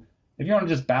to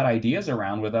just bat ideas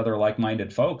around with other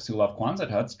like-minded folks who love Quonset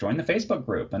huts. Join the Facebook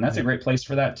group, and that's a great place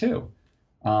for that too.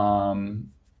 And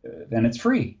it's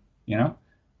free,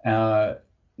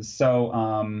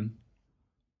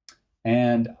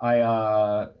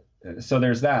 So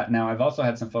there's that. Now I've also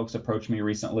had some folks approach me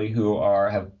recently who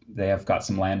have got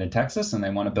some land in Texas and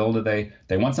they want to build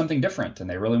they want something different and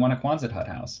they really want a Quonset hut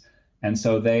house. And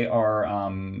so they are,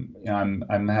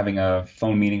 I'm having a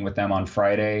phone meeting with them on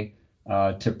Friday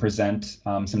to present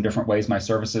some different ways my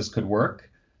services could work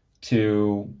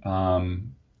to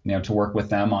work with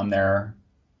them on their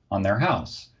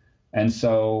house. And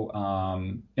so,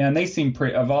 and they seem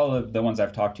of all of the ones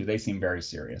I've talked to, they seem very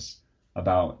serious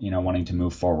about, wanting to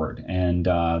move forward. And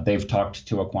they've talked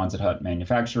to a Quonset hut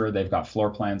manufacturer. They've got floor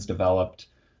plans developed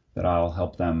that I'll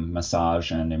help them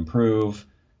massage and improve.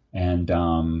 and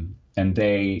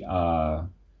they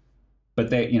but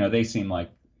they seem like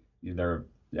they're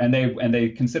and they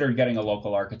considered getting a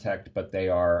local architect, but they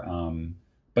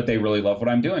really love what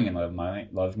I'm doing and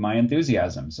love my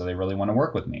enthusiasm, so they really want to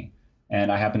work with me.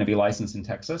 And I happen to be licensed in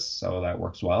Texas, so that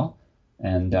works well.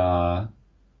 And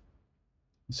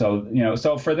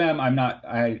so for them, I'm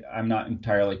not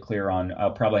entirely clear on.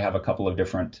 I'll probably have a couple of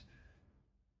different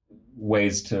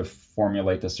ways to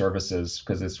formulate the services,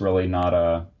 because it's really not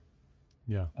a.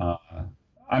 Yeah.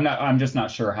 I'm just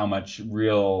not sure how much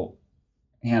real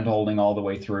hand-holding all the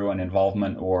way through and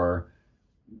involvement, or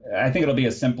I think it'll be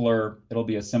a simpler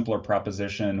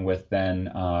proposition with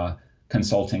then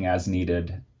consulting as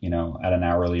needed, at an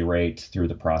hourly rate through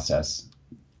the process.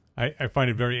 I find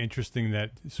it very interesting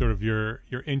that sort of your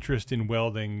interest in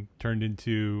welding turned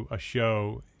into a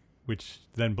show, which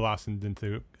then blossomed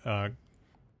into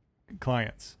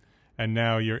clients, and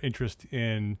now your interest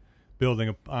in building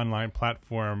an online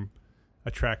platform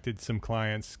attracted some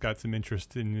clients, got some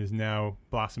interest, and is now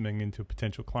blossoming into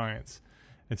potential clients.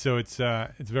 And so it's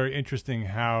very interesting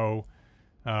how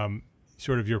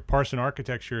sort of your Parson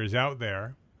architecture is out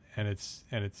there, and it's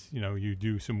you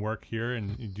do some work here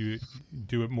and you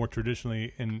do it more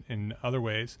traditionally in other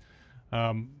ways,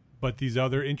 but these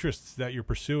other interests that you're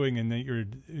pursuing and that you're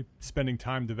spending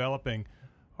time developing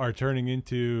are turning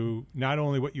into not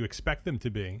only what you expect them to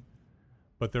be,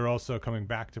 but they're also coming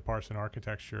back to Parson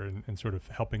architecture and sort of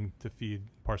helping to feed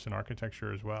Parson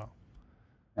architecture as well.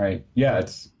 Right. Yeah,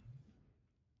 it's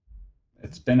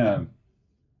been a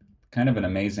kind of an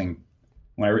amazing.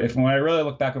 When I really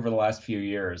look back over the last few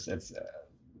years, it's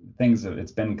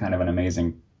been kind of an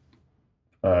amazing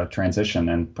transition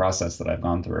and process that I've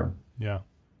gone through. Yeah.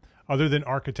 Other than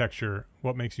architecture,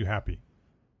 what makes you happy?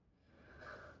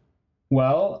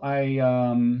 Well,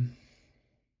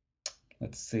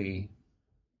 let's see.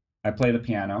 I play the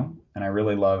piano, and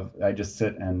I just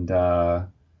sit and I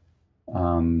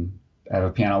have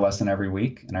a piano lesson every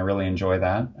week, and I really enjoy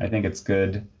that. I think it's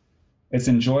good. It's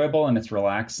enjoyable, and it's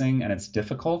relaxing, and it's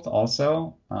difficult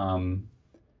also.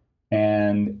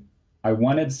 And I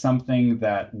wanted something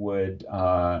that would,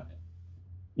 when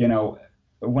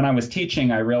I was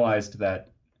teaching, I realized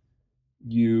that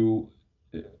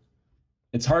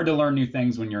it's hard to learn new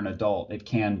things when you're an adult. It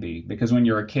can be, because when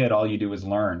you're a kid, all you do is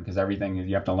learn, because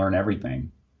you have to learn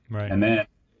everything. Right. And then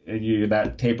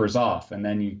that tapers off, and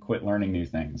then you quit learning new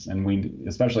things. And we,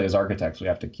 especially as architects, we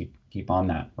have to keep on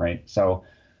that, right? So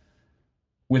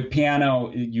with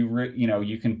piano,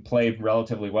 you can play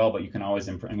relatively well, but you can always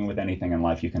improve. I mean, with anything in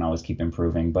life, you can always keep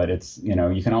improving. But it's,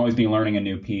 you can always be learning a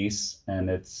new piece, and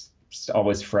it's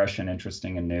always fresh and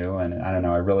interesting and new. And I don't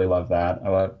know, I really love that. I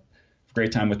love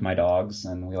great time with my dogs,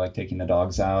 and we like taking the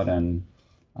dogs out. And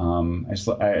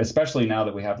especially now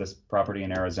that we have this property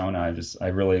in Arizona, I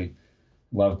really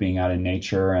love being out in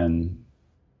nature and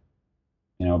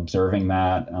observing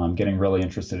that. Getting really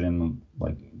interested in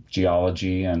like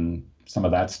geology and some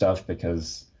of that stuff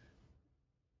because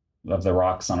of the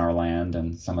rocks on our land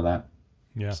and some of that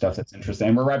stuff that's interesting.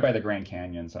 And we're right by the Grand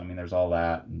Canyon, so I mean, there's all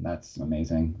that, and that's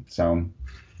amazing. So,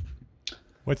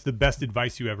 what's the best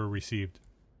advice you ever received?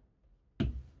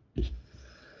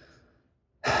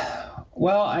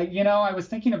 Well, I was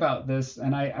thinking about this,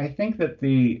 and I think that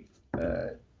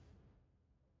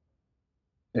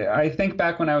I think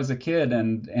back when I was a kid,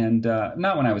 and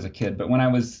not when I was a kid, but when I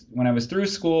was through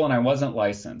school and I wasn't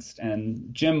licensed.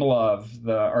 And Jim Love,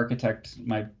 the architect,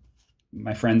 my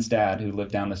friend's dad, who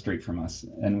lived down the street from us,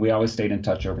 and we always stayed in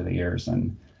touch over the years.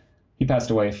 And he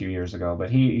passed away a few years ago, but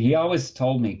he always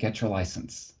told me, get your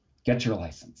license, get your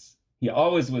license. He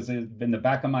always was in the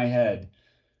back of my head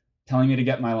telling me to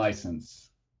get my license.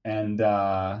 And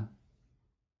that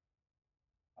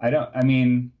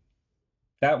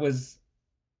was,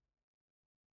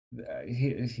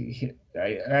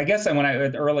 I guess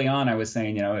early on I was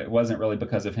saying, it wasn't really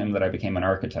because of him that I became an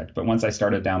architect. But once I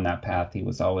started down that path, he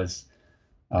would always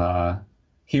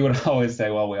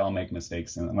say, well, we all make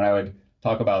mistakes. And when I would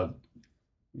talk about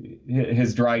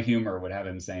his dry humor would have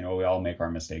him saying, oh, we all make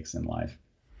our mistakes in life,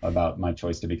 about my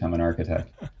choice to become an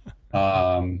architect.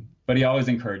 But he always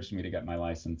encouraged me to get my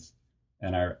license.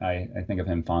 And I think of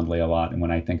him fondly a lot. And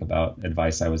when I think about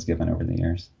advice I was given over the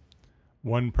years.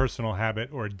 One personal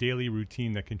habit or a daily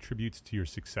routine that contributes to your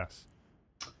success?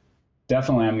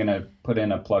 Definitely, I'm going to put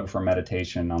in a plug for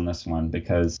meditation on this one,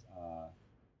 because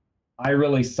I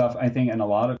really suffer. I think, and a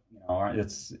lot of,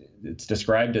 it's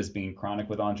described as being chronic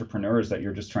with entrepreneurs, that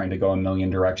you're just trying to go a million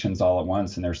directions all at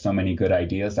once. And there's so many good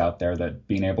ideas out there that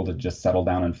being able to just settle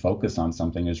down and focus on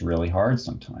something is really hard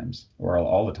sometimes, or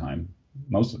all the time,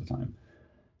 most of the time.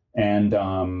 And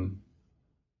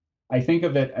I think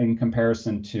of it in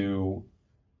comparison to,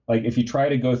 like, if you try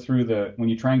to go through when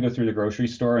you try and go through the grocery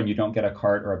store and you don't get a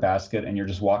cart or a basket and you're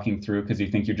just walking through because you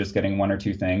think you're just getting one or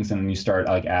two things, and then you start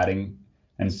like adding,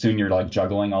 and soon you're like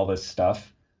juggling all this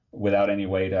stuff without any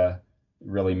way to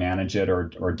really manage it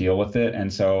or deal with it.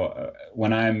 And so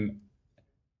when I'm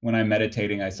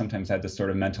meditating, I sometimes have this sort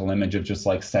of mental image of just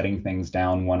like setting things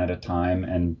down one at a time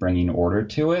and bringing order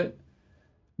to it,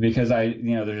 because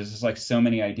there's just like so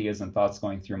many ideas and thoughts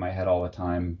going through my head all the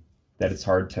time that it's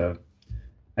hard to.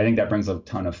 I think that brings a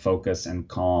ton of focus and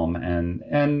calm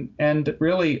and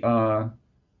really a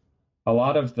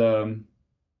lot of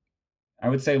I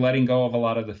would say letting go of a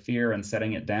lot of the fear and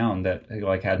setting it down that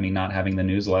like had me not having the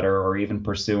newsletter or even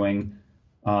pursuing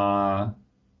the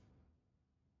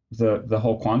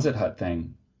whole Quonset hut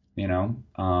thing,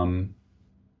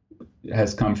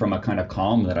 has come from a kind of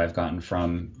calm that I've gotten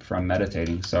from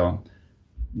meditating. So,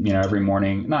 every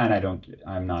morning,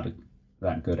 I'm not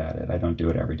that good at it. I don't do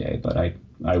it every day, but I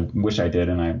wish I did.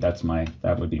 And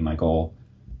that would be my goal.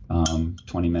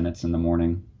 20 minutes in the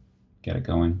morning, get it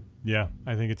going. Yeah,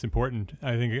 I think it's important.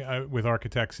 I think with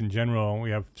architects in general,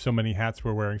 we have so many hats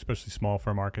we're wearing, especially small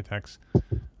firm architects.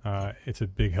 It's a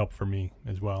big help for me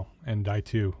as well. And I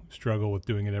too struggle with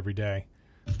doing it every day.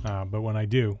 But when I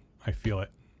do, I feel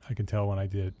it. I can tell when I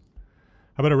did.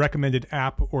 How about a recommended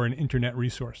app or an internet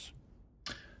resource?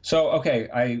 So, okay,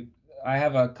 I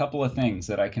have a couple of things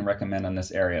that I can recommend on this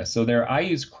area. So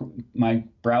my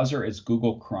browser is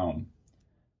Google Chrome.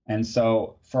 And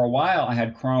so for a while I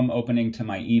had Chrome opening to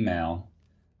my email,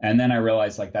 and then I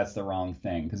realized like that's the wrong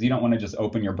thing, because you don't want to just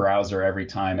open your browser every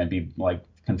time and be like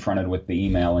confronted with the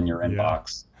email in your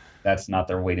inbox. Yeah. That's not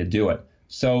the way to do it.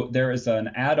 So there is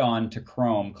an add-on to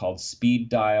Chrome called Speed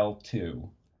Dial 2.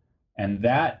 And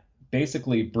that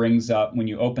basically brings up, when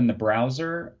you open the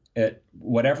browser,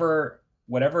 whatever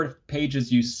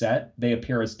pages you set, they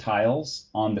appear as tiles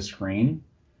on the screen.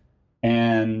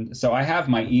 And so I have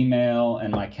my email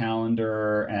and my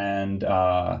calendar, and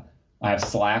I have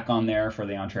Slack on there for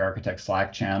the Entre Architect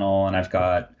Slack channel, and I've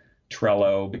got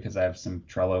Trello because I have some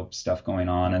Trello stuff going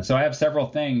on. And so I have several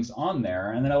things on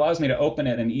there, and it allows me to open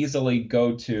it and easily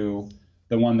go to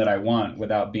the one that I want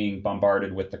without being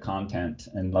bombarded with the content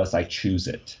unless I choose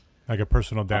it. Like a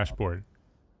personal dashboard.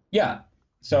 Yeah.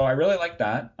 So I really like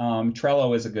that.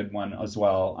 Trello is a good one as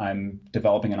well. I'm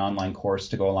developing an online course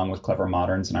to go along with Clever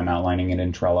Moderns, and I'm outlining it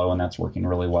in Trello, and that's working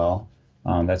really well.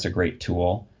 That's a great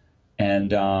tool. And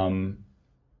the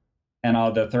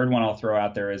third one I'll throw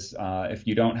out there is if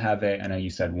you don't have I know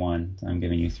you said one, so I'm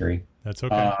giving you three. That's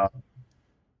okay.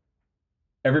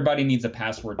 Everybody needs a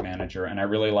password manager, and I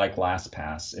really like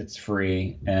LastPass. It's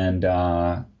free, and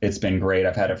it's been great.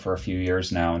 I've had it for a few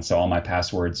years now, and so all my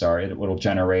passwords it'll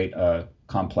generate a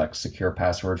complex, secure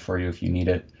password for you if you need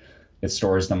it. It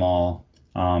stores them all.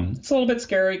 It's a little bit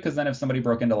scary because then if somebody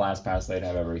broke into LastPass, they'd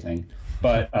have everything.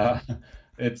 But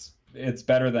it's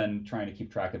better than trying to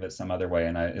keep track of it some other way,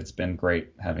 and it's been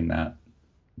great having that.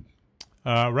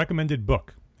 Recommended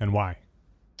book and why?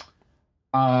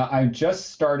 I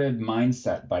just started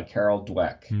Mindset by Carol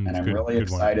Dweck, and I'm really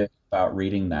excited about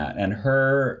reading that. And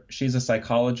she's a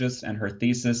psychologist, and her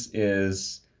thesis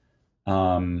is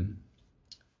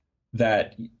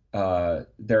that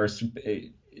there's,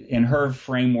 in her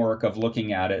framework of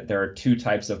looking at it, there are two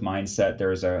types of mindset.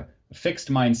 There's a fixed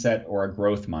mindset or a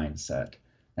growth mindset.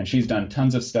 And she's done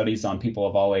tons of studies on people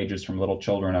of all ages, from little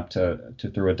children up to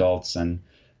through adults. And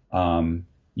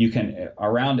you can,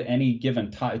 around any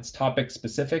given it's topic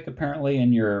specific, apparently,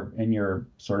 in your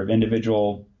sort of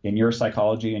individual, in your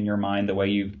psychology, in your mind, the way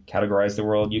you categorize the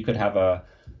world. You could have a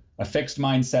fixed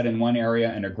mindset in one area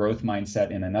and a growth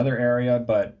mindset in another area.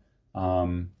 But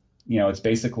it's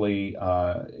basically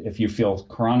if you feel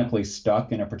chronically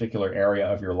stuck in a particular area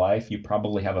of your life, you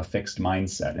probably have a fixed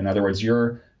mindset. In other words,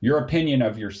 your opinion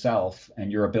of yourself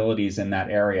and your abilities in that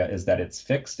area is that it's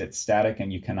fixed, it's static,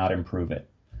 and you cannot improve it.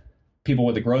 People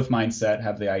with a growth mindset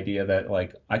have the idea that,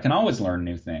 like, I can always learn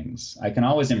new things. I can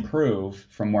always improve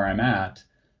from where I'm at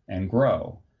and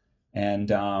grow.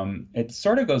 And it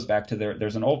sort of goes back to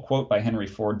there's an old quote by Henry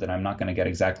Ford that I'm not going to get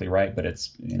exactly right, but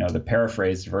it's, the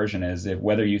paraphrased version is, if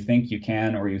whether you think you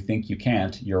can or you think you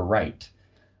can't, you're right.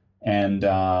 And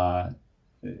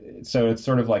so it's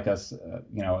sort of like a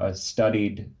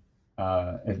studied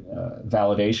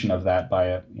validation of that by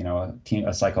a team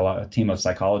of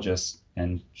psychologists.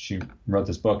 And she wrote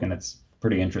this book, and it's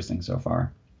pretty interesting so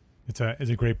far. It's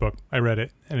a great book. I read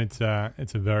it, and it's a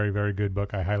very, very good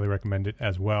book. I highly recommend it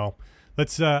as well.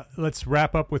 Let's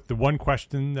wrap up with the one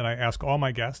question that I ask all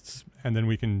my guests, and then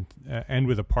we can end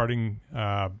with a parting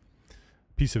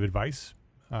piece of advice.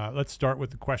 Let's start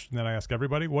with the question that I ask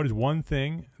everybody. What is one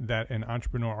thing that an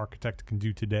entrepreneur architect can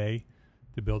do today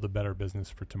to build a better business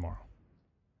for tomorrow?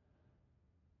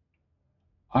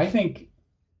 I think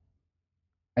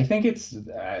it's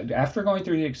after going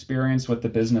through the experience with the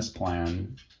business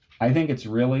plan, I think it's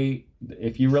really,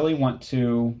 if you really want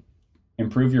to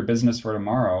improve your business for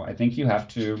tomorrow, I think you have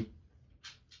to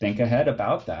think ahead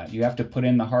about that. You have to put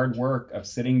in the hard work of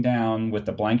sitting down with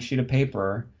a blank sheet of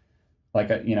paper, like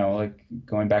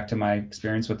going back to my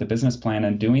experience with the business plan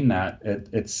and doing that.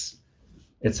 It's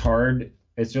hard.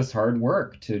 It's just hard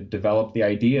work to develop the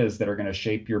ideas that are going to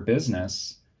shape your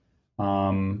business.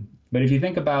 But if you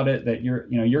think about it, that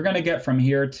you're going to get from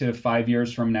here to 5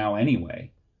 years from now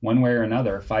anyway, one way or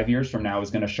another. 5 years from now is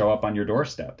going to show up on your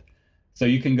doorstep. So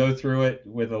you can go through it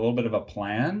with a little bit of a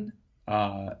plan.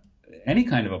 Any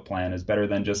kind of a plan is better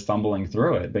than just fumbling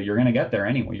through it, but you're going to get there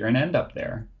anyway. You're going to end up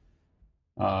there.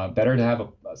 Better to have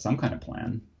some kind of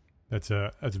plan. That's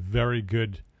very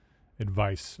good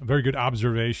advice. A very good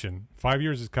observation. 5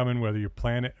 years is coming whether you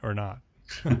plan it or not.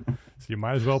 So you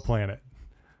might as well plan it.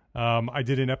 I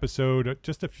did an episode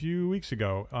just a few weeks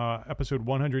ago, episode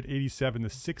 187, the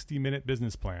 60-minute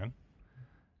business plan.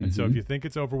 And so if you think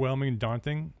it's overwhelming and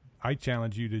daunting, I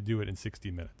challenge you to do it in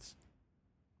 60 minutes.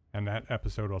 And that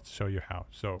episode will show you how.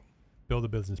 So build a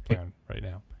business plan right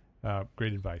now.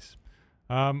 Great advice.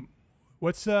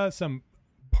 What's some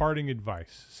parting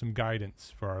advice, some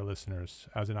guidance for our listeners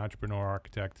as an entrepreneur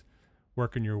architect,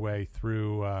 working your way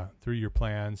through your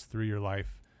plans, through your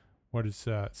life? What is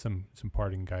some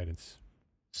parting guidance?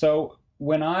 So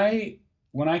when I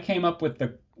came up with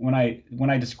when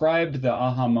I described the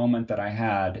aha moment that I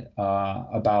had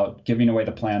about giving away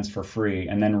the plans for free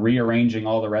and then rearranging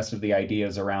all the rest of the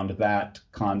ideas around that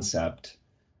concept,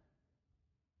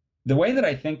 the way that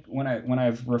I think when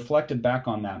I've reflected back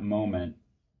on that moment,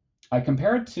 I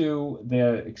compare it to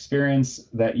the experience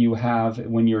that you have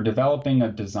when you're developing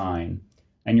a design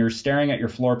and you're staring at your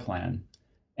floor plan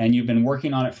and you've been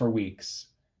working on it for weeks,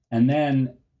 and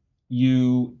then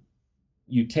you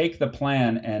take the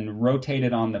plan and rotate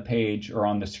it on the page or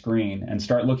on the screen and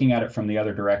start looking at it from the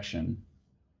other direction.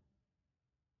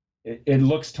 It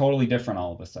looks totally different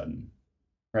all of a sudden,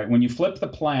 right? When you flip the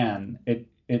plan, it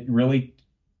really,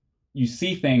 you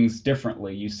see things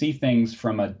differently. You see things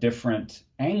from a different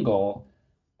angle,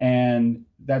 and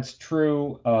that's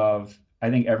true of, I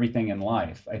think, everything in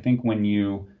life. I think when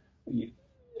you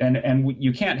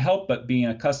can't help but being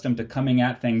accustomed to coming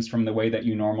at things from the way that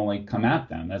you normally come at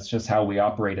them. That's just how we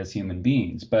operate as human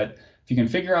beings. But if you can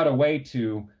figure out a way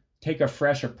to take a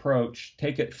fresh approach,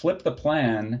 flip the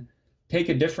plan, take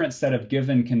a different set of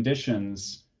given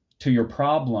conditions to your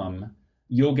problem,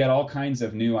 you'll get all kinds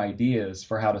of new ideas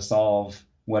for how to solve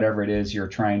whatever it is you're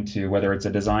trying to, whether it's a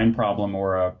design problem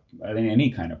or any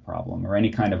kind of problem or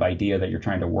any kind of idea that you're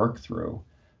trying to work through.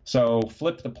 So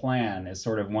flip the plan is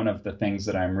sort of one of the things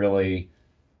that I'm really,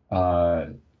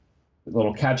 little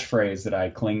catchphrase that I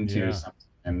cling to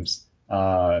sometimes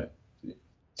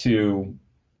to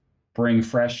bring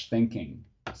fresh thinking.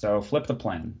 So flip the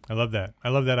plan. I love that. I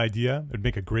love that idea. It'd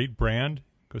make a great brand.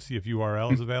 Go see if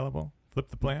URL is available. Flip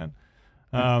the plan.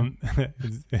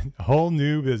 It's a whole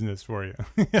new business for you.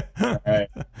 All right,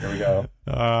 here we go.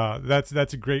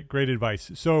 That's a great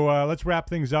advice. So let's wrap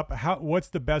things up. What's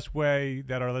the best way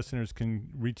that our listeners can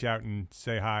reach out and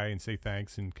say hi and say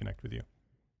thanks and connect with you?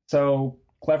 So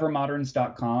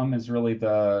clevermoderns.com is really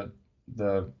the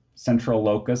central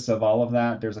locus of all of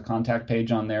that. There's a contact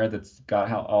page on there that's got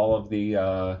how all of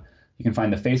the you can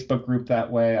find the Facebook group that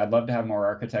way. I'd love to have more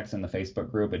architects in the Facebook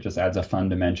group. It just adds a fun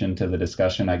dimension to the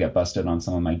discussion. I get busted on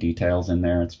some of my details in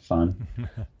there. It's fun.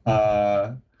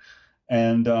 So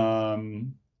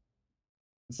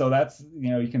that's,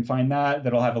 you can find that.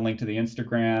 That'll have a link to the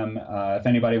Instagram. If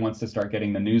anybody wants to start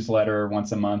getting the newsletter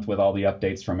once a month with all the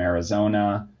updates from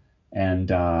Arizona, and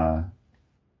that,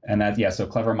 so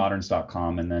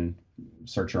clevermoderns.com, and then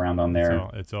search around on there.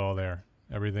 It's all there.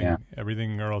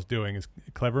 Everything Earl's doing is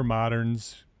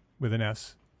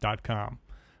clevermoderns.com.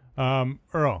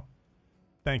 Earl,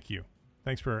 thank you.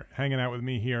 Thanks for hanging out with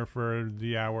me here for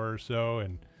the hour or so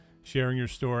and sharing your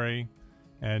story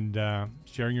and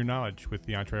sharing your knowledge with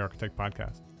the EntreArchitect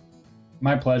podcast.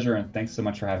 My pleasure, and thanks so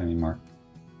much for having me, Mark.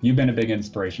 You've been a big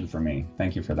inspiration for me.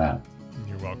 Thank you for that.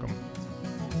 You're welcome.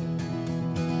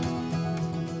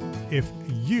 If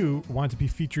you want to be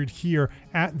featured here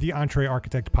at the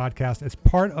EntreArchitect podcast as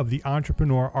part of the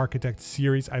Entrepreneur Architect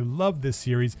series, I love this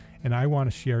series and I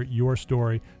want to share your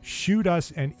story. Shoot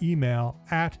us an email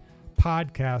at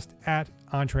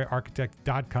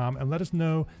podcast@entrearchitect.com and let us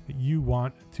know that you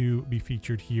want to be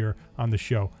featured here on the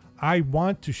show. I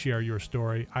want to share your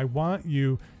story. I want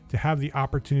you to have the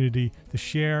opportunity to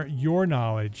share your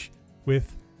knowledge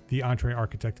with the Entre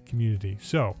Architect community.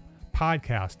 So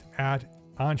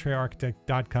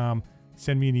podcast@entrearchitect.com.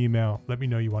 Send me an email. Let me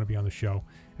know you want to be on the show.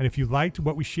 And if you liked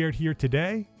what we shared here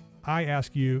today, I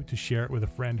ask you to share it with a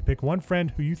friend. Pick one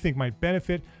friend who you think might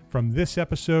benefit from this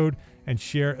episode and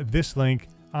share this link,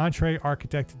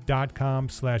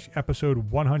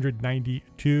 entrearchitect.com/episode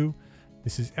 192.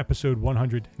 This is episode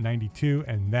 192,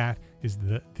 and that is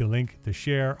the link to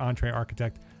share,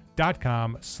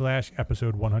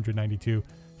 entrearchitect.com/episode 192.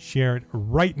 Share it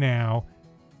right now.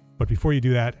 But before you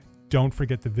do that, don't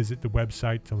forget to visit the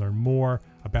website to learn more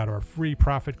about our free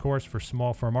profit course for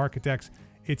small firm architects.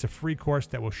 It's a free course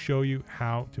that will show you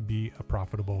how to be a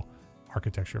profitable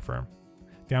architecture firm.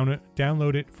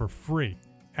 Download it for free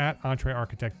at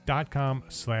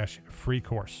entrearchitect.com/free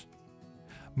course.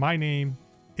 My name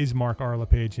is Mark R.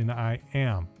 LePage, and I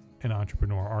am an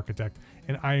entrepreneur architect,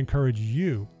 and I encourage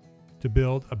you to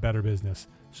build a better business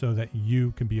so that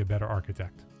you can be a better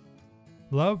architect.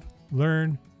 Love,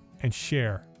 learn, and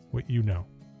share what you know.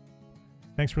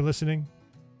 Thanks for listening.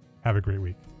 Have a great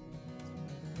week.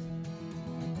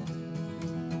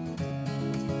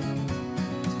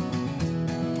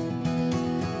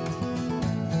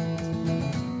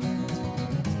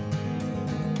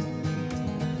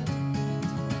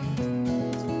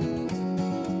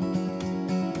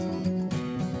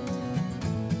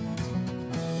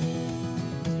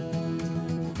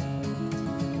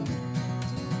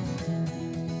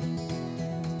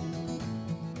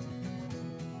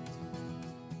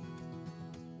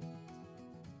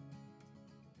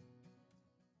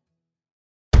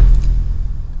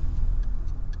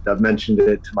 I've mentioned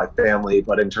it to my family,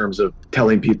 but in terms of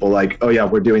telling people like, oh yeah,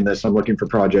 we're doing this, I'm looking for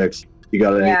projects, you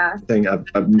got anything? I'm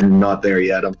not there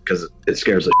yet because it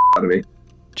scares the out of me.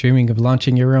 Dreaming of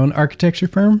launching your own architecture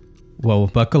firm? Well,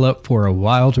 buckle up for a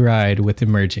wild ride with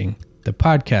Emerging, the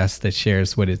podcast that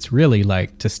shares what it's really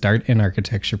like to start an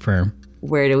architecture firm.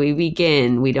 Where do we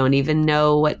begin? We don't even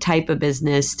know what type of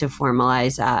business to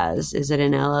formalize as. Is it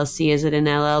an LLC? Is it an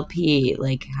LLP?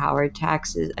 Like, how are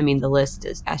taxes? I mean, the list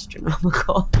is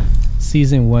astronomical.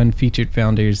 Season 1 featured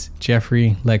founders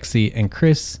Jeffrey, Lexi, and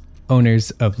Chris,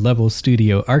 owners of Level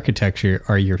Studio Architecture,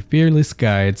 are your fearless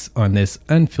guides on this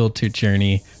unfiltered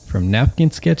journey from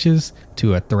napkin sketches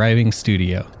to a thriving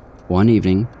studio. One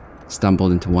evening,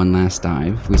 stumbled into one last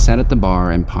dive, we sat at the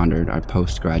bar and pondered our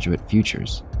postgraduate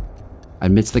futures.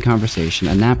 Amidst the conversation,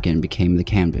 a napkin became the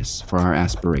canvas for our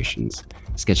aspirations,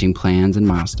 sketching plans and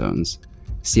milestones,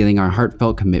 sealing our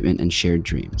heartfelt commitment and shared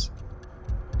dreams.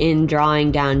 In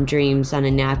drawing down dreams on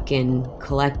a napkin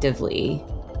collectively,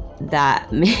 that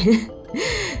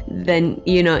then,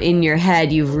 you know, in your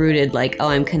head, you've rooted like, oh,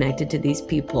 I'm connected to these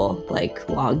people, like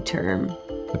long term.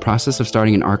 The process of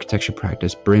starting an architecture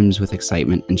practice brims with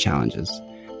excitement and challenges,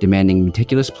 demanding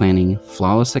meticulous planning,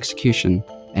 flawless execution,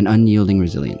 and unyielding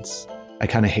resilience. I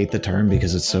kind of hate the term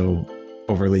because it's so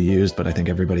overly used, but I think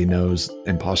everybody knows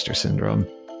imposter syndrome.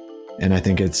 And I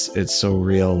think it's so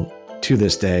real to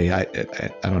this day. I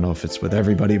don't know if it's with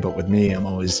everybody, but with me, I'm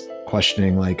always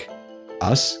questioning like,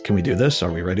 us, can we do this?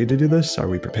 Are we ready to do this? Are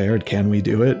we prepared? Can we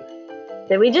do it?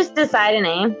 Did we just decide a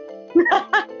name? We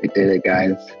did it,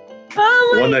 guys.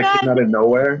 Oh my One that came out of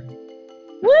nowhere.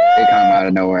 Woo! It came out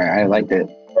of nowhere. I liked it.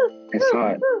 I saw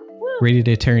it. Ready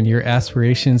to turn your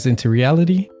aspirations into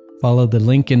reality? Follow the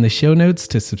link in the show notes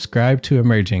to subscribe to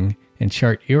Emerging and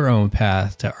chart your own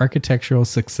path to architectural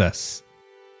success.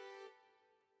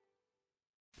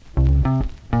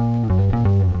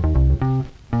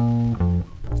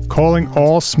 Calling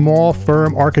all small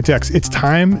firm architects. It's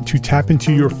time to tap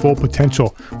into your full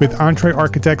potential with Entre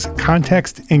Architects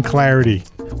Context and Clarity,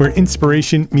 where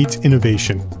inspiration meets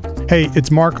innovation. Hey,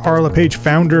 it's Mark R. LePage,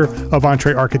 founder of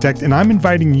Entre Architect, and I'm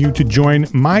inviting you to join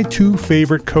my two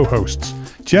favorite co-hosts,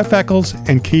 Jeff Eccles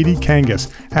and Katie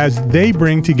Kangas, as they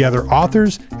bring together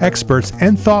authors, experts,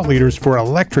 and thought leaders for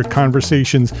electric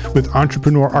conversations with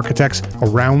entrepreneur architects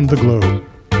around the globe.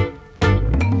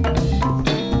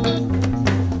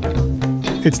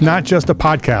 It's not just a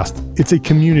podcast, it's a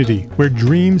community where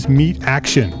dreams meet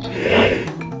action.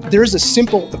 There's a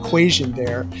simple equation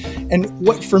there. And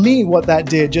what that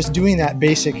did, just doing that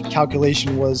basic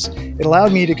calculation, was it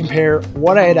allowed me to compare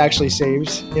what I had actually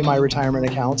saved in my retirement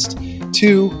accounts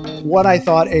to what I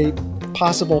thought a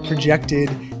possible projected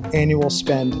annual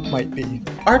spend might be.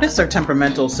 Artists are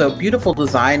temperamental, so beautiful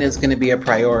design is going to be a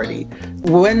priority.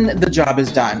 When the job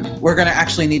is done, we're going to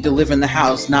actually need to live in the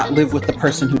house, not live with the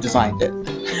person who designed it.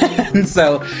 And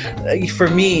so for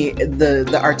me,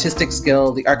 the artistic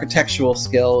skill, the architectural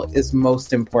skill is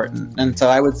most important. And so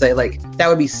I would say like that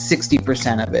would be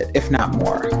 60% of it, if not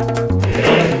more.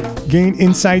 Gain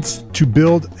insights to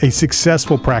build a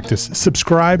successful practice.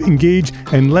 Subscribe, engage,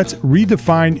 and let's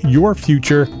redefine your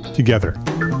future together.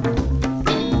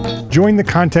 Join the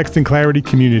Context and Clarity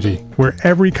community, where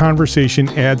every conversation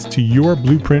adds to your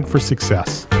blueprint for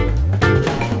success.